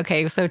 dang.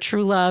 Okay. So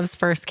true love's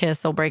first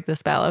kiss will break the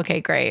spell.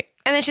 Okay, great.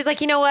 And then she's like,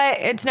 you know what?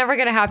 It's never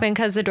going to happen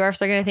because the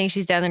dwarfs are going to think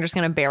she's dead and they're just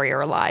going to bury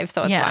her alive.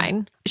 So it's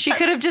fine. She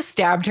could have just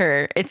stabbed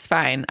her. It's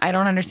fine. I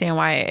don't understand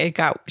why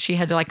she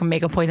had to like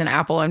make a poison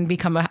apple and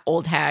become an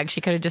old hag.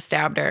 She could have just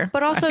stabbed her.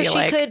 But also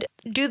she could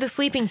do the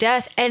sleeping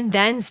death and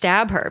then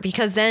stab her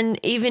because then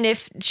even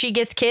if she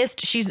gets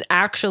kissed, she's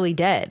actually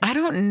dead. I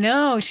don't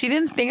know. She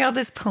didn't think out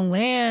this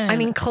plan. I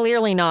mean,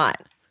 clearly not.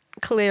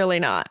 Clearly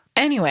not.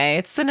 Anyway,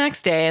 it's the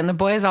next day and the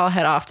boys all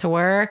head off to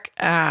work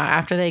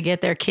after they get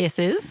their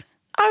kisses.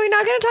 Are we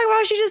not going to talk about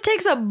how she just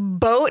takes a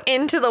boat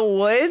into the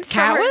woods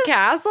from her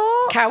castle?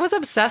 Kat was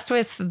obsessed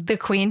with the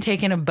queen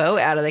taking a boat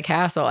out of the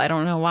castle. I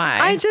don't know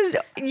why.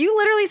 You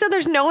literally said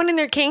there's no one in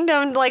their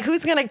kingdom. Like,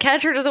 who's going to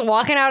catch her just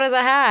walking out as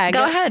a hag?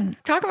 Go ahead.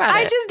 Talk about it.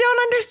 I just don't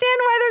understand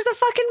why there's a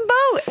fucking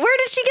boat. Where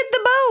did she get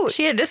the boat?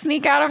 She had to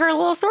sneak out of her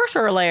little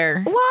sorcerer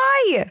lair.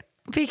 Why?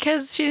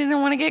 Because she didn't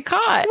want to get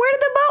caught. Where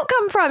did the boat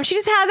come from? She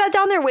just had that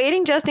down there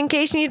waiting just in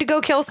case she needed to go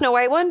kill Snow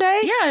White one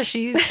day? Yeah,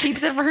 she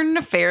keeps it for her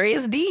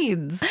nefarious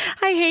deeds.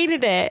 I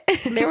hated it.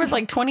 There was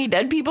like 20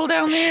 dead people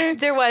down there.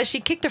 There was. She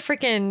kicked a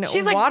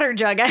freaking water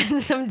jug at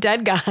some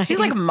dead guy. She's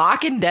like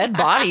mocking dead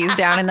bodies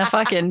down in the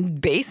fucking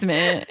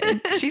basement.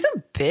 She's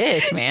a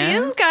bitch, man. She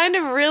is kind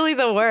of really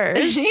the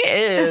worst. She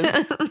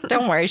is.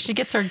 Don't worry. She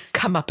gets her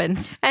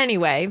comeuppance.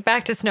 Anyway,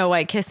 back to Snow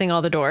White kissing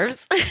all the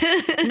dwarves.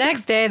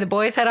 Next day, the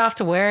boys head off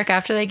to work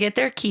after they get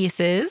their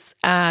kisses.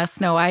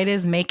 Snow White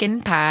is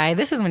making pie.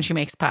 This is when she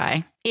makes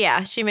pie.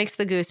 Yeah, she makes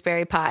the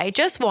gooseberry pie.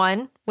 Just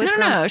one.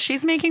 No,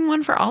 she's making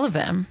one for all of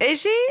them.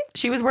 Is she?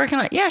 She was working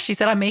on, she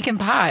said, I'm making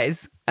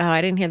pies. Oh,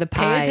 I didn't hear the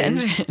pies. Pay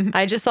attention.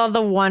 I just saw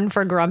the one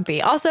for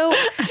Grumpy. Also,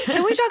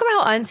 can we talk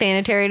about how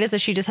unsanitary it is that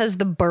she just has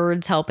the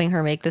birds helping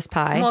her make this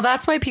pie? Well,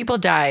 that's why people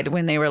died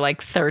when they were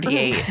like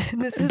 38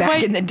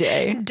 back in the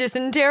day.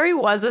 Dysentery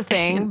was a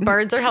thing.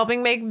 Birds are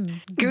helping make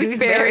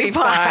gooseberry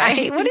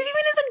pie. What is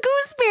even a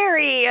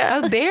gooseberry?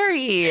 A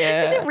berry.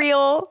 Is it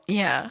real?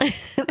 Yeah,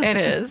 it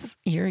is.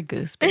 You're a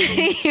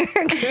gooseberry.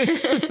 You're a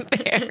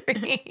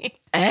gooseberry.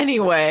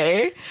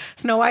 Anyway,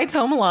 Snow White's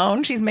home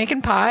alone. She's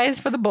making pies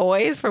for the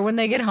boys for when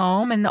they get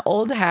home. And the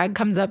old hag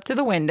comes up to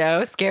the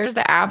window, scares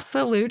the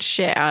absolute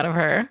shit out of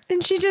her.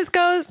 And she just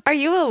goes, are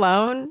you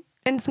alone?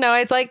 And Snow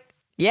White's like,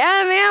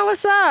 yeah, man,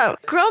 what's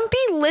up? Grumpy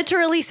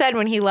literally said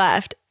when he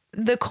left,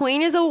 the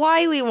queen is a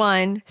wily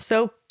one,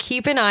 so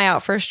keep an eye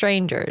out for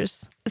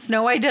strangers.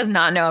 Snow White does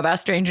not know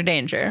about stranger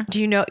danger. Do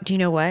you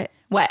know what?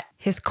 What?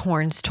 His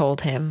corns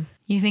told him.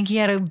 You think he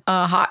had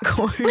a hot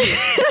corn?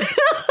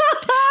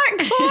 Hot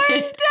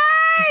corn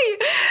day!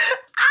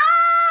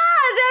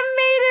 That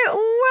made it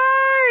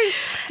worse.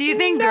 Do you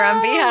think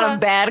Grumpy had a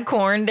bad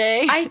corn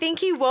day? I think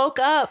he woke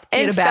up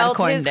and felt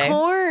his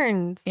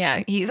corns.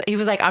 Yeah, he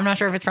was like, I'm not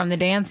sure if it's from the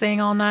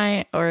dancing all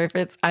night or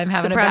if I'm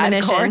having a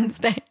bad corn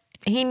day.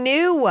 He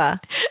knew.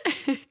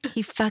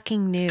 He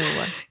fucking knew.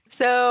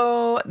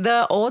 So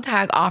the old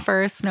hag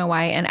offers Snow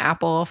White an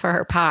apple for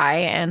her pie,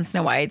 and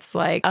Snow White's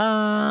like,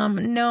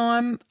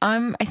 no,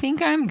 I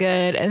think I'm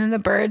good. And then the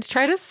birds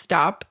try to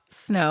stop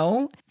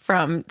Snow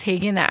from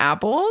taking the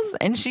apples,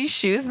 and she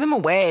shoos them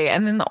away.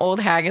 And then the old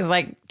hag is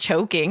like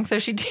choking, so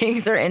she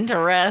takes her into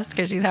rest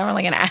because she's having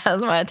like an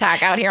asthma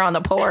attack out here on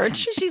the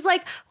porch. She's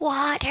like,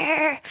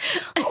 water.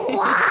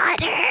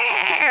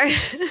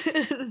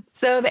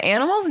 So the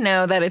animals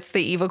know that it's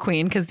the evil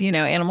queen because,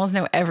 animals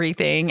know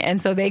everything.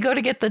 And so they go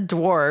to get the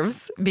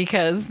dwarves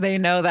because they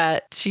know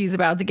that she's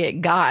about to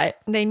get got.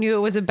 They knew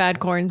it was a bad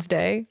corns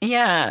day.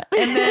 Yeah.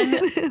 And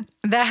then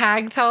the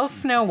hag tells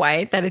Snow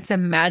White that it's a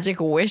magic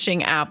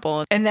wishing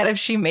apple and that if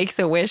she makes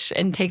a wish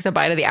and takes a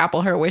bite of the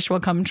apple, her wish will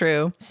come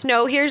true.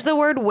 Snow hears the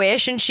word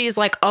wish and she's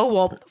like, oh,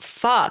 well,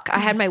 fuck. I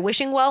had my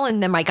wishing well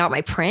and then I got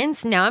my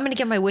prince. Now I'm going to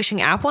get my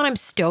wishing apple and I'm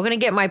still going to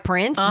get my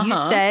prince. You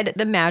said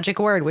the magic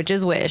word, which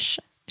is wish.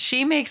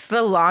 She makes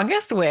the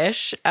longest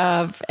wish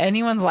of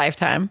anyone's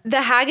lifetime.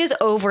 The hag is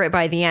over it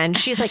by the end.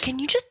 She's like, can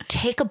you just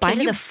take a bite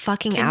of the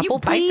fucking apple,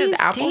 please? This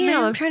apple, Damn,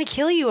 man? I'm trying to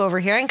kill you over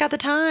here. I ain't got the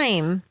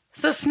time.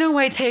 So Snow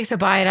White takes a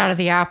bite out of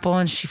the apple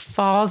and she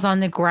falls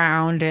on the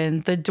ground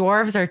and the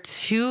dwarves are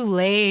too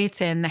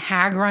late and the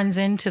hag runs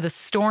into the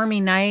stormy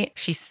night.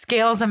 She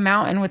scales a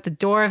mountain with the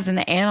dwarves and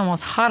the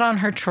animals hot on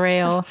her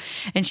trail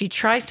and she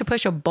tries to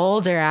push a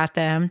boulder at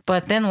them,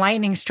 but then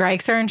lightning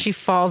strikes her and she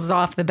falls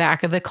off the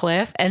back of the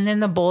cliff, and then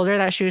the boulder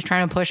that she was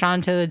trying to push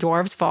onto the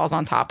dwarves falls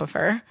on top of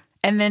her.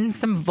 And then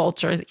some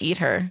vultures eat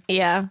her.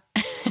 Yeah.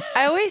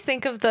 I always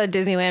think of the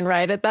Disneyland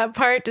ride at that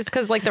part just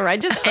because like the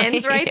ride just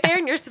ends right there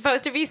and you're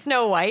supposed to be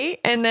Snow White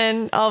and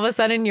then all of a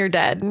sudden you're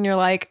dead and you're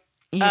like,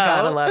 You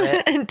gotta love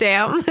it.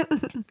 Damn.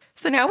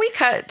 So now we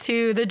cut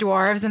to the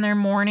dwarves and they're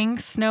mourning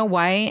Snow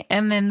White.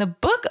 And then the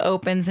book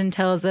opens and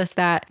tells us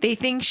that they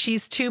think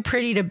she's too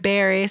pretty to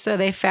bury. So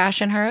they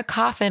fashion her a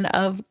coffin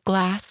of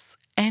glass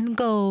and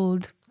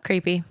gold.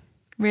 Creepy.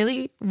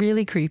 Really,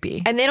 really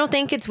creepy. And they don't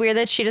think it's weird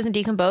that she doesn't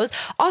decompose.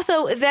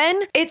 Also,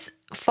 then it's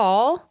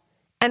fall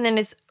and then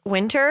it's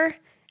winter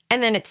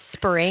and then it's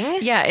spring.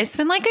 Yeah, it's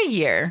been like a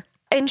year.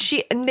 And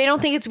they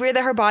don't think it's weird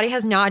that her body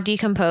has not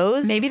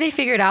decomposed. Maybe they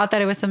figured out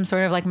that it was some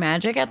sort of like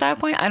magic at that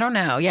point. I don't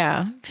know.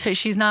 Yeah. So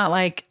she's not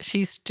like,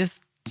 she's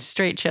just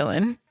straight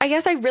chilling. I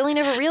guess I really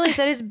never realized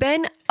that it's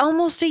been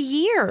almost a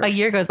year. A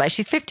year goes by.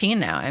 She's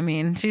 15 now. I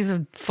mean, she's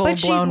a full blown woman. But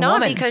she's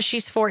not because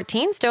she's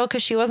 14 still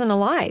because she wasn't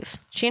alive.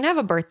 She didn't have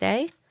a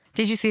birthday.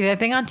 Did you see that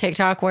thing on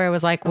TikTok where it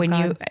was like when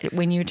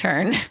you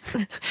turn,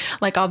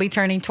 like I'll be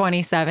turning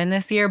 27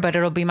 this year, but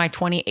it'll be my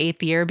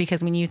 28th year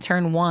because when you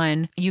turn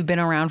 1, you've been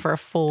around for a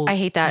full I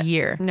hate that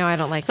year. No, I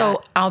don't like that.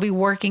 So I'll be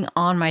working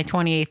on my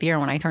 28th year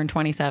when I turn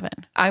 27.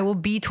 I will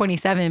be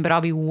 27, but I'll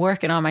be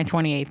working on my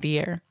 28th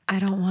year. I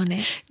don't want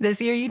it.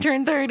 This year you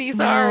turn 30.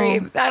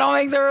 Sorry. I don't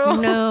make the rules.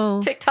 No.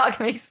 TikTok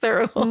makes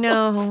the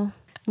rules.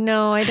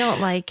 No, I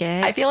don't like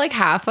it. I feel like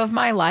half of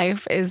my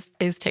life is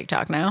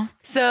TikTok now.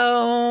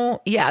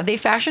 So yeah, they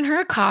fashion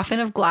her a coffin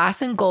of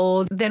glass and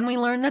gold. Then we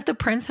learn that the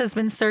prince has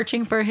been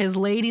searching for his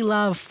lady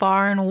love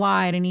far and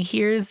wide, and he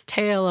hears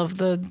tale of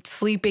the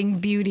sleeping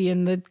beauty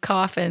in the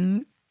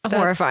coffin.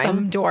 Horrifying.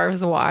 Some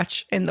dwarves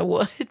watch in the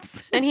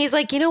woods. And he's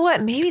like, you know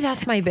what? Maybe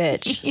that's my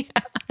bitch.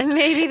 Yeah. And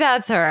maybe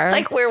that's her.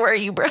 Like, where were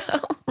you, bro?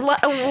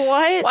 What?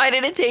 Why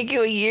did it take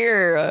you a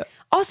year?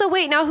 Also,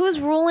 wait, now who's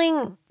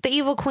ruling the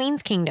evil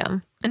queen's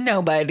kingdom?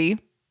 Nobody.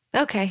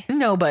 Okay.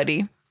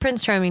 Nobody.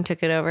 Prince Charming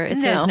took it over.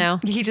 It's his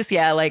now. He just,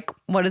 like,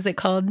 what is it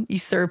called?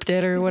 Usurped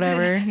it or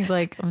whatever. He's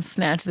like, I'm gonna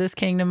snatch this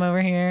kingdom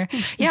over here.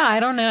 Yeah,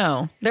 I don't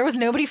know. There was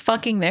nobody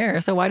fucking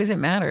there, so why does it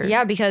matter?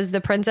 Yeah, because the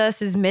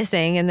princess is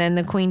missing and then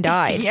the queen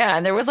died. Yeah,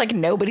 and there was like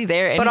nobody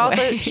there anyway. But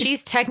also,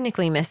 she's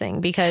technically missing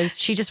because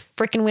she just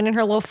freaking went in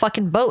her little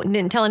fucking boat and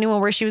didn't tell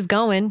anyone where she was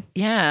going.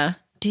 Yeah.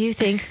 Do you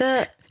think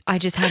that... I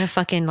just had a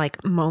fucking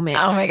like moment.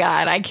 Oh my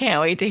God. I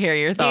can't wait to hear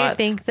your thoughts.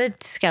 Do you think the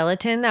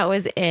skeleton that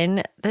was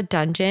in the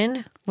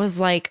dungeon was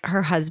like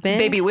her husband?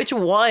 Baby, which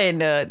one?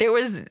 There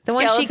was the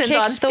one she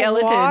kicked the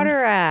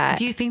water at.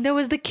 Do you think that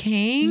was the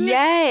king?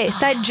 Yes,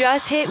 that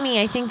just hit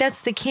me. I think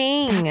that's the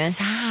king. That's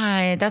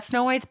sad. That's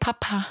Snow White's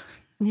papa.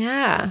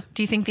 Yeah.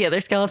 Do you think the other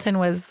skeleton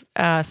was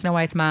Snow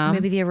White's mom?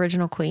 Maybe the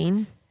original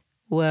queen.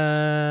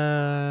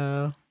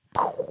 Whoa.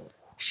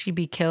 She'd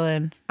be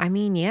killing. I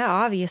mean, yeah,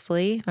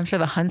 obviously. I'm sure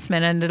the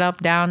huntsman ended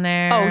up down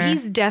there. Oh,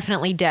 he's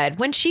definitely dead.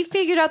 When she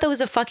figured out that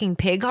was a fucking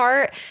pig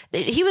heart,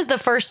 he was the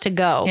first to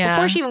go. Yeah.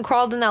 Before she even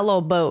crawled in that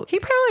little boat. He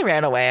probably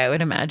ran away, I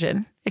would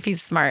imagine, if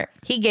he's smart.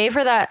 He gave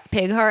her that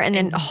pig heart and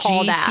then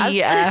hauled ass.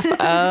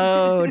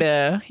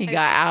 GTFO'd. He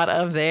got out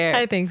of there.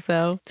 I think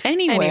so.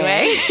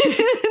 Anyway.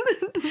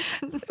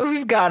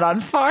 We've gone on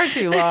far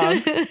too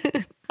long.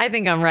 I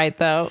think I'm right,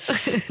 though.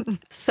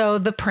 So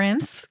the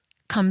prince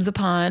comes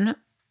upon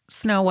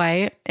Snow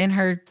White in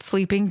her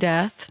sleeping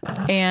death.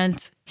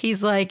 And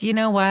he's like, you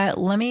know what?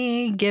 Let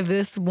me give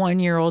this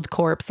 1-year-old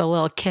corpse a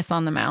little kiss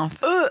on the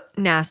mouth.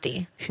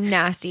 Nasty.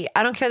 Nasty.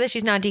 I don't care that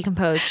she's not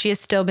decomposed. She has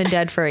still been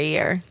dead for a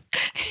year.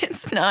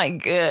 It's not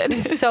good.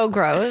 It's so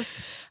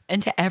gross.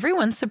 And to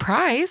everyone's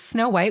surprise,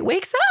 Snow White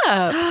wakes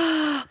up.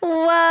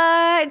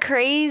 What?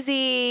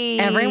 Crazy.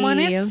 Everyone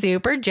is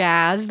super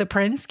jazzed. The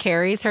prince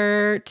carries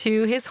her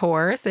to his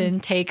horse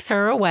and takes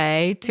her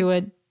away to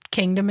a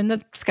kingdom in the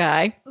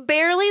sky.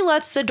 Barely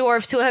lets the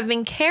dwarfs who have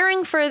been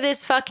caring for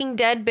this fucking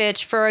dead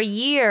bitch for a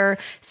year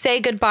say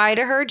goodbye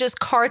to her, just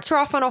carts her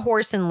off on a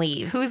horse and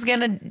leaves. Who's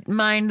gonna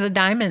mind the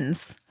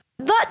diamonds?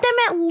 Let them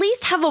at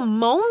least have a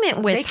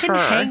moment with her. They can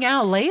hang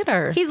out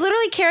later. He's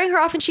literally carrying her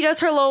off and she does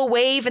her little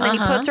wave and then he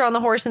puts her on the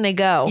horse and they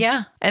go.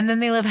 Yeah. And then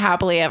they live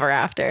happily ever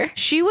after.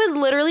 She would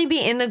literally be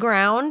in the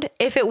ground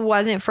if it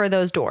wasn't for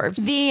those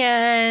dwarves. The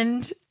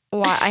end.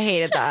 I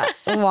hated that.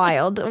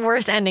 Wild.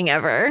 Worst ending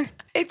ever.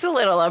 It's a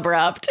little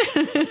abrupt.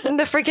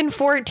 The freaking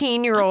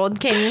 14-year-old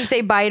can't even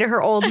say bye to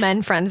her old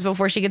men friends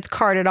before she gets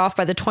carted off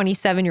by the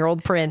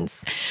 27-year-old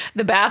prince.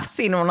 The bath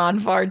scene went on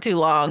far too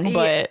long,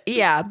 but...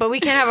 Yeah, but we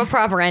can't have a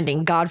proper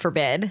ending. God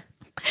forbid.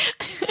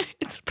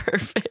 It's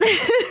perfect.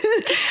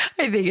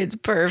 I think it's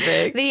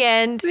perfect. The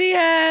end. The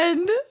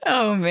end.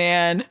 Oh,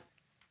 man.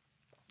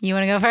 You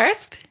want to go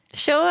first?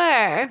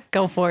 Sure.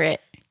 Go for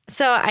it.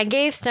 So I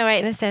gave Snow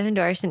White and the Seven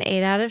Dwarfs an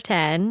 8 out of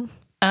 10.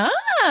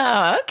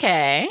 Oh,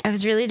 okay. I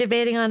was really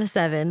debating on a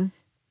 7,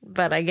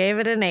 but I gave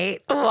it an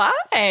 8. Why?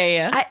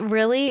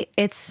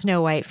 It's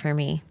Snow White for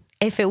me.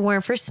 If it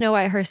weren't for Snow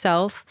White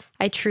herself,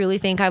 I truly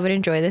think I would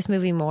enjoy this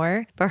movie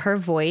more. But her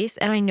voice,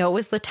 and I know it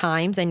was the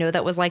times. I know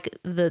that was like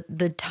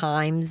the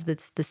times,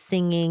 that's the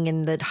singing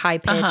and the high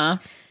pitched.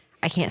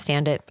 I can't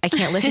stand it. I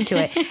can't listen to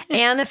it.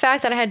 And the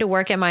fact that I had to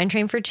work at Mine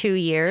Train for 2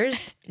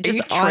 years,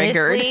 just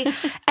honestly,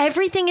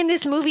 everything in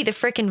this movie, the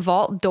freaking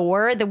vault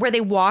door, where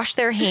they wash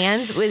their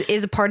hands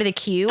is a part of the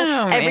queue.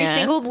 Oh, every man.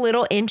 single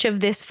little inch of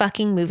this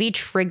fucking movie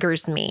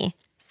triggers me.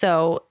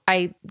 So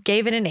I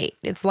gave it an 8.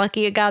 It's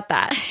lucky it got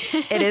that.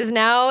 It is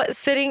now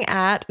sitting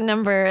at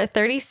number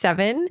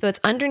 37. So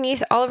it's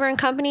underneath Oliver and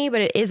Company, but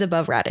it is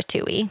above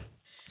Ratatouille.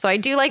 So I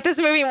do like this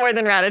movie more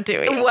than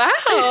Ratatouille.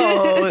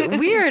 Wow.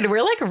 Weird.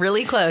 We're like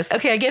really close.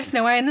 Okay, I give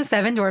Snow White and the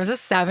Seven Dwarfs a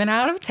 7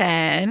 out of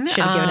 10.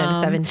 Should have given it a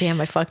 7.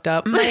 Damn, I fucked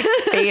up. My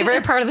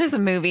favorite part of this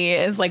movie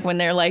is like when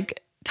they're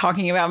like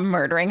talking about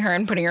murdering her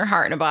and putting her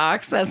heart in a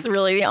box. That's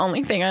really the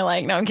only thing I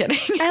like. No, I'm kidding.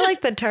 I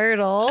like the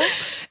turtle.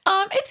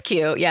 It's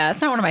cute. Yeah, it's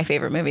not one of my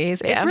favorite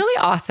movies. It's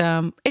really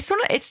awesome.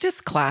 It's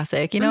just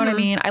classic. You know what I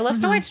mean? I love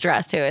Snow White's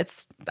dress too.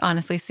 It's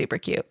honestly super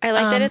cute. I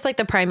like that it's like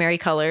the primary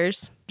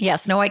colors. Yeah,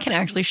 Snow White can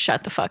actually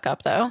shut the fuck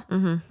up though.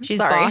 She's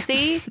Sorry.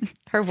 bossy.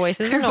 Her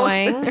voice is Her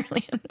annoying. voice is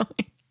really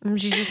annoying.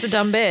 She's just a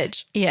dumb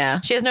bitch. Yeah.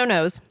 She has no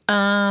nose.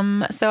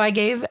 So I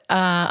gave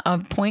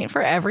a point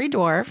for every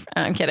dwarf.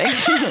 I'm kidding.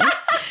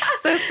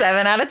 So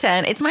 7 out of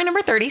 10. It's my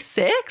number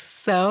 36,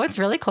 so it's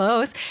really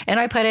close. And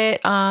I put it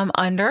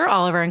under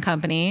Oliver and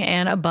Company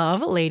and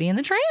above Lady and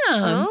the Tramp.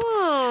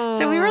 Oh.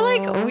 So we were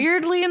like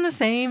weirdly in the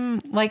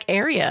same like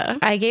area.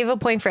 I gave a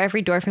point for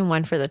every dwarf and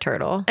 1 for the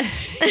turtle.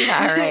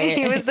 Yeah, right.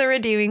 He was the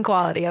redeeming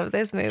quality of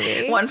this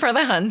movie. 1 for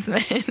the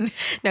huntsman.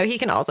 No, he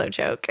can also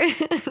choke.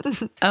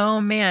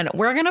 Oh man,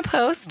 we're gonna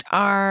post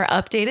our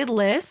updated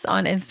list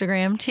on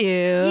Instagram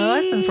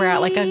too, since we're at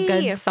like a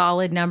good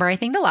solid number. I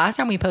think the last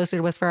time we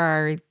posted was for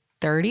our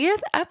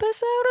 30th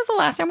episode. Was the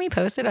last time we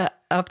posted an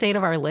update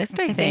of our list?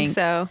 I think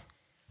so.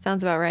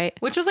 Sounds about right.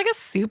 Which was like a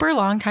super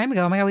long time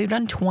ago. Oh my god, we've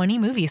done 20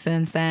 movies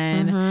since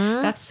then.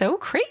 That's so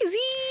crazy.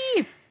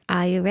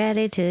 Are you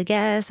ready to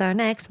guess our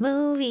next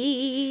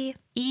movie?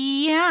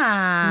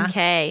 Yeah.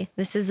 Okay,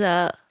 this is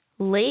a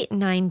late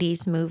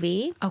 90s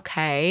movie.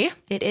 Okay.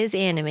 It is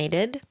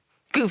animated.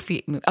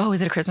 Goofy. Oh, is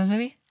it a Christmas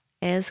movie?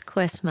 It's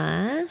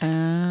Christmas.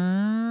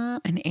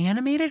 An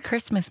animated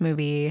Christmas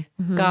movie.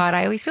 God,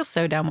 I always feel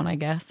so dumb when I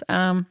guess.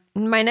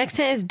 My next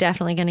hint is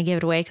definitely going to give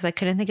it away because I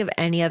couldn't think of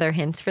any other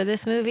hints for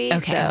this movie.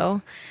 Okay.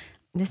 So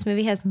this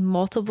movie has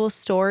multiple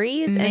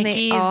stories and they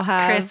Mickey's all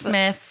have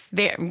Christmas,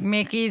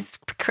 Mickey's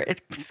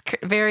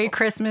very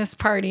Christmas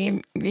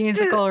party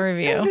musical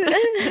review.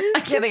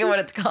 I can't think of what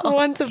it's called.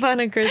 Once Upon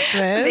a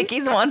Christmas.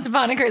 Mickey's Once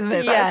Upon a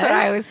Christmas.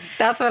 Yes.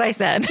 That's what I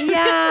said.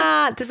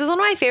 Yeah, this is one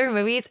of my favorite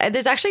movies.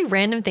 There's actually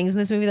random things in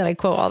this movie that I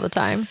quote all the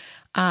time.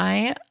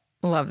 I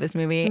love this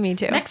movie. Me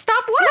too. Next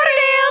stop,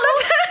 Waterdale.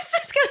 That's what I was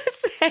just gonna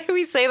say.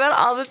 We say that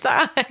all the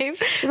time.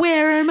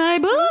 Where are my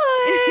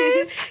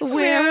boys?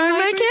 Where are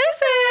my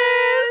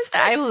kisses?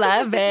 I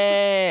love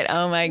it.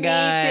 Oh my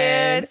god. Me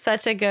too. It's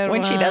such a good one.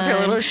 When she does her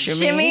little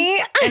shimmy.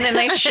 And then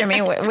they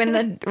shimmy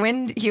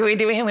when Huey,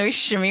 Dewey, and Louie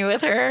shimmy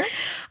with her.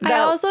 I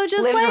also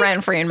just lives like,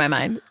 rent free in my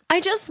mind. I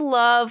just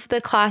love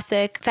the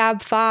classic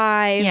Fab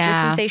Five,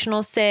 the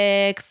Sensational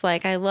Six.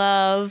 Like I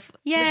love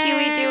the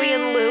Huey, Dewey,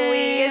 and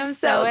Louie. It's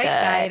so good.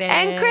 excited.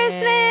 And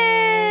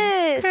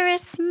Christmas.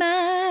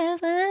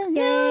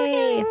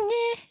 Yay.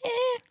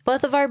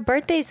 Both of our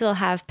birthdays will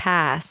have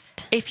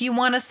passed. If you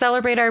want to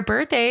celebrate our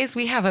birthdays,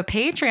 we have a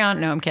Patreon.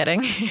 No, I'm kidding.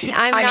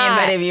 I'm I not.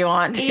 mean, but if you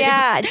want to.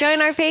 Yeah, join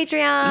our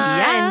Patreon.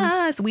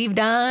 Yes, we've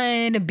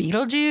done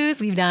Beetlejuice.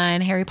 We've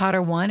done Harry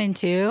Potter 1 and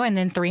 2, and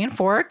then 3 and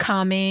 4 are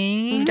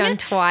coming. We've done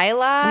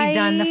Twilight. We've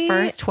done the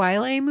first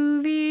Twilight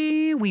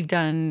movie. We've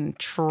done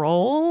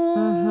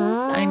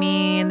Trolls. I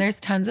mean, there's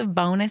tons of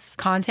bonus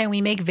content. We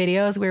make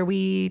videos where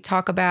we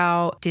talk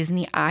about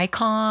Disney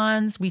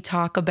icons. We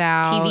talk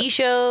about TV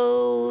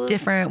shows.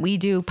 We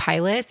do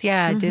pilots.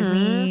 Yeah,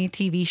 Disney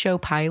TV show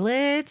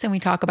pilots. And we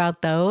talk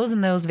about those.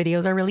 And those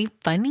videos are really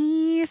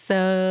funny.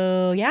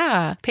 So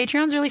yeah,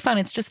 Patreon's really fun.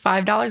 It's just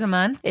 $5 a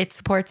month. It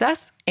supports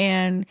us.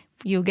 And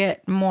you'll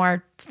get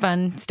more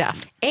fun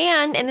stuff.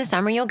 And in the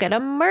summer, you'll get a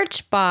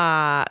merch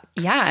box.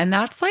 Yeah, and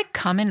that's like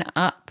coming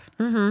up.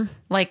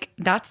 Like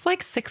that's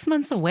like 6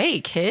 months away,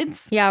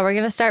 kids. Yeah, we're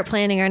going to start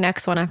planning our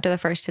next one after the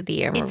first of the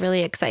year. We're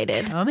really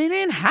excited. Coming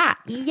in hot.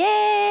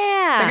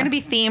 Yeah. They're going to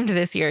be themed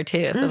this year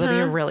too, so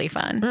they'll be really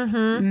fun.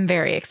 I'm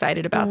very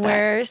excited about that.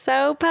 We're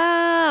so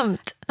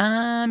pumped.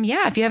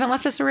 Yeah, if you haven't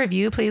left us a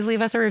review, please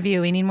leave us a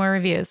review. We need more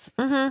reviews.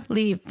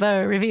 Leave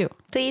a review.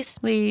 Please.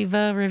 Leave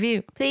a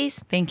review. Please.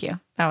 Thank you.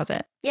 That was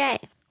it. Yay.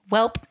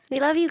 Welp. We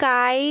love you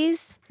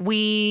guys.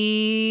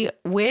 We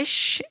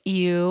wish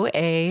you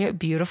a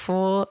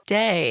beautiful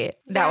day.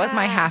 That was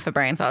my half a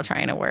brain cell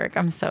trying to work.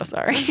 I'm so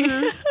sorry.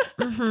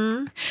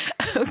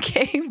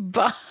 Okay,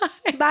 bye.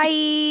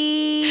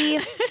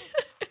 Bye.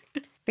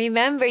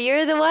 Remember,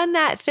 you're the one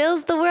that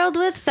fills the world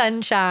with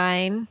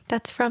sunshine.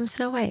 That's from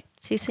Snow White.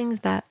 She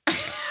sings that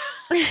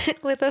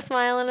with a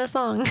smile and a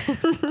song.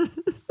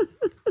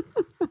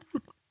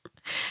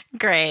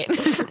 Great.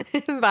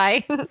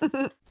 Bye.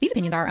 These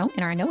opinions are our own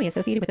and are in no way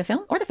associated with the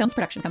film or the film's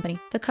production company.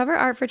 The cover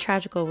art for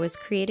Tragical was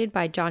created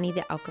by Johnny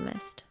the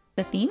Alchemist.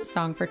 The theme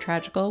song for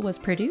Tragical was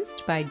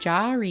produced by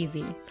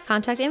Jahreezy,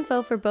 Contact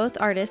info for both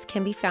artists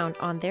can be found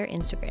on their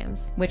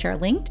Instagrams. which are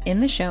linked in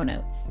the show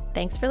notes.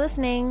 Thanks for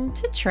listening.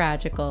 To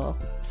Tragical.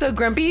 So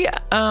Grumpy,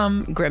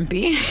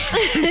 Grimpy.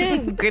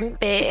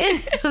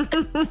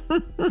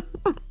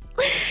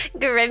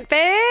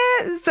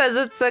 Grimpy says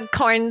it's a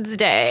corns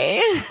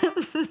day.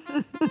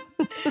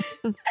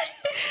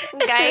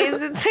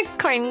 Guys, it's a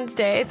corns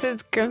day,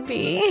 says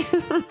Grumpy.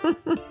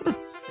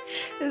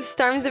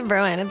 Storms in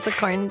Berlin, it's a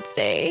corns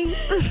day.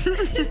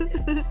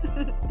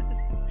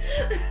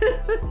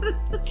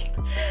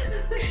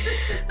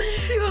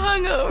 too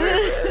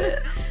hungover.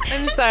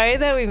 I'm sorry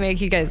that we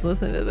make you guys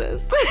listen to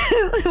this.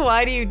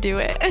 Why do you do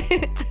it?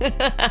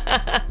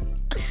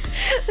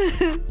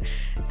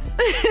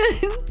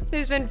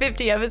 There's been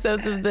 50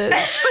 episodes of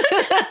this.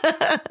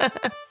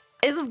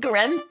 Is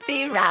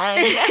Grumpy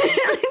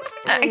right?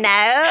 No.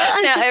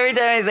 Now every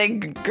time I say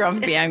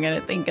Grumpy, I'm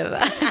gonna think of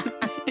that.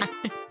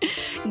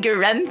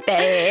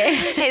 Grumpy.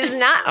 He's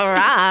not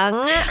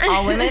wrong.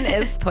 All women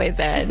is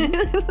poison.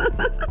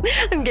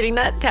 I'm getting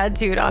that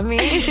tattooed on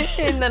me.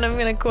 And then I'm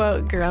going to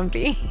quote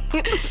Grumpy.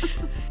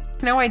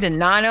 No, I did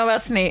not know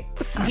about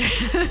snakes.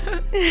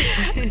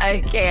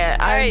 I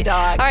can't. I'm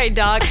Doc. All right,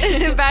 Doc.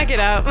 Back it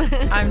up.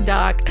 I'm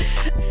Doc.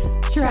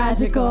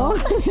 Tragical.